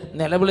കരഞ്ഞ്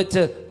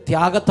നിലവിളിച്ച്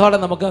ത്യാഗത്തോടെ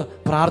നമുക്ക്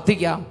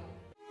പ്രാർത്ഥിക്കാം.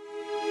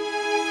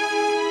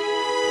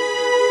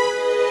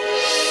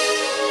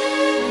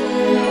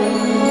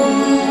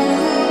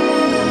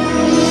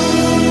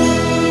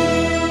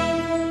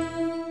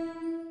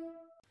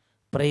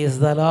 Praise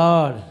the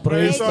Lord.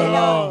 Praise the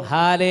Lord.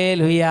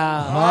 Hallelujah.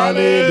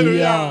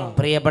 Hallelujah.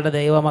 പ്രിയപ്പെട്ട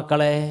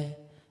ദൈവമക്കളെ,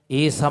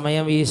 ഈ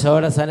സമയം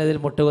ഈശോയുടെ സന്നിധിയിൽ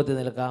മുട്ടുകുത്തി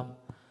നിൽക്കാം.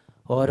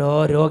 ഓരോ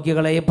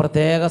രോഗികളെയും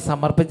പ്രത്യേകം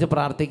സമർപ്പിച്ച്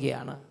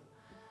പ്രാർത്ഥിക്കുകയാണ്.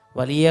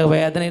 വലിയ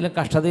വേദനയിലും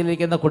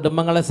കഷ്ടതയിലിരിക്കുന്ന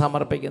കുടുംബങ്ങളെ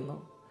സമർപ്പിക്കുന്നു.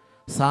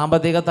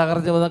 സാമ്പത്തിക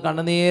തകർച്ച വന്ന്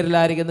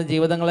കണ്ണുനീരിലായിരിക്കുന്ന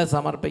ജീവിതങ്ങളെ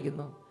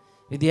സമർപ്പിക്കുന്നു.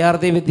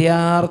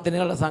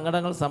 വിദ്യാർത്ഥിനികളുടെ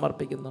സങ്കടങ്ങൾ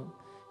സമർപ്പിക്കുന്നു.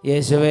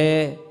 യേശുവേ,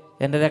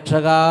 എൻ്റെ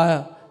രക്ഷക,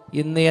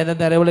 ഇന്ന് എൻ്റെ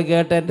നിലവിളി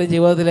കേട്ട് എൻ്റെ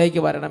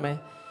ജീവിതത്തിലേക്ക് വരണമേ.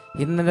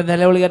 ഇന്നെൻ്റെ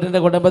നിലവിളി കേട്ട്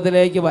എൻ്റെ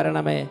കുടുംബത്തിലേക്ക്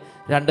വരണമേ.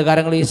 2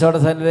 കാര്യങ്ങൾ ഈശോയുടെ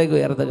സന്നിധിയിലേക്ക്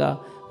ഉയർത്തുക.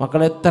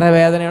 മക്കൾ എത്ര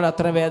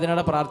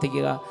വേദനയോടെ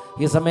പ്രാർത്ഥിക്കുക.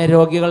 ഈ സമയം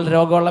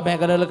രോഗമുള്ള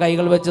മേഖലകളിൽ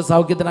കൈകൾ വെച്ച്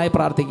സൗഖ്യത്തിനായി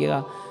പ്രാർത്ഥിക്കുക.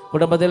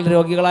 കുടുംബത്തിൽ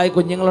രോഗികളായ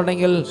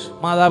കുഞ്ഞുങ്ങളുണ്ടെങ്കിൽ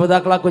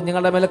മാതാപിതാക്കൾ ആ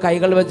കുഞ്ഞുങ്ങളുടെ മേലെ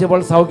കൈകൾ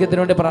വെച്ചപ്പോൾ സൗഖ്യത്തിന്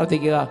വേണ്ടി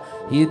പ്രാർത്ഥിക്കുക.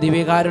 ഈ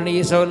ദിവ്യകാരുണ്യ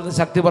ഈശോയിൽ നിന്ന്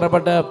ശക്തി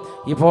പുറപ്പെട്ട്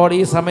ഇപ്പോൾ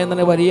ഈ സമയം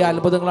തന്നെ വലിയ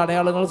അത്ഭുതങ്ങൾ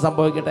അടയാളങ്ങൾ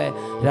സംഭവിക്കട്ടെ.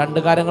 രണ്ട്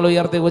കാര്യങ്ങൾ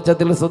ഉയർത്തി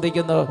ഉച്ചത്തിൽ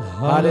സ്തുതിക്കുന്നു.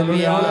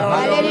 ഹല്ലേലൂയ,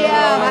 ഹല്ലേലൂയ,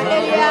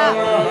 ഹല്ലേലൂയ,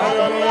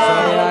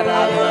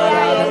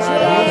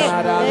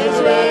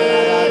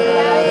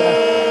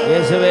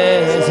 യേശുവേ,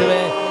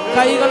 യേശുവേ.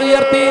 കൈകൾ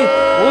ഉയർത്തി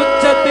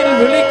ഉച്ചത്തിൽ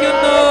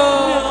വിളിക്കുന്നു.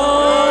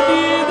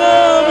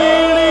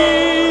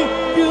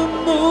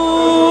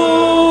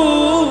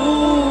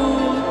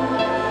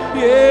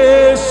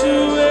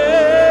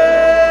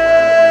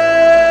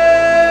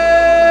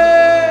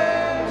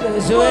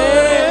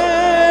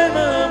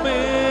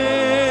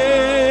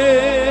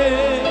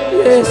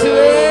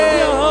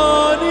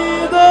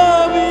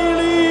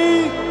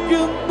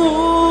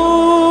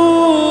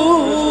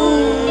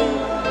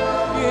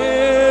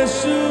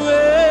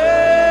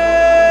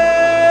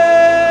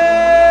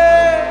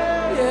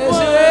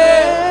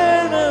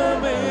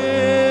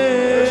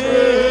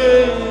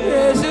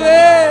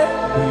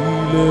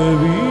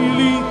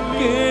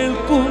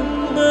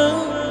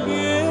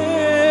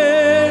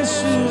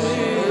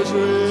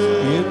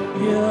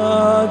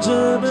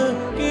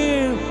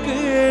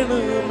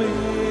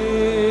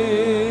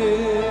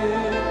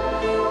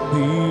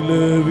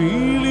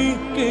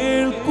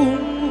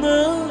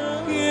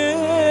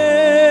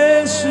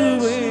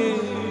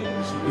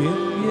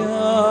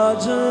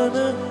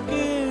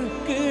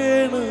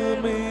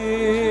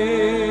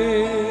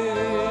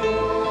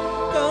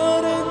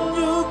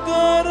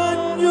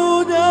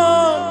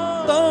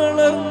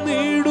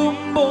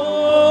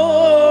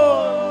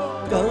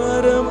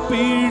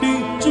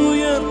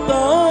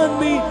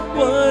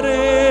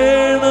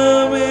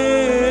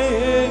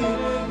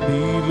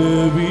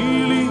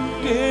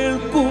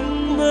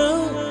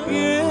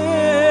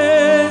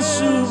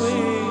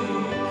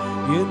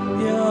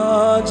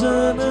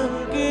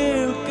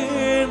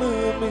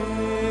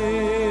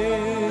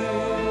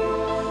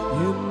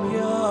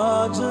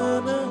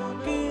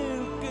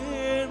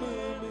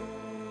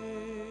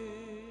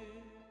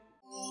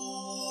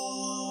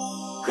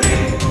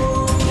 Creep.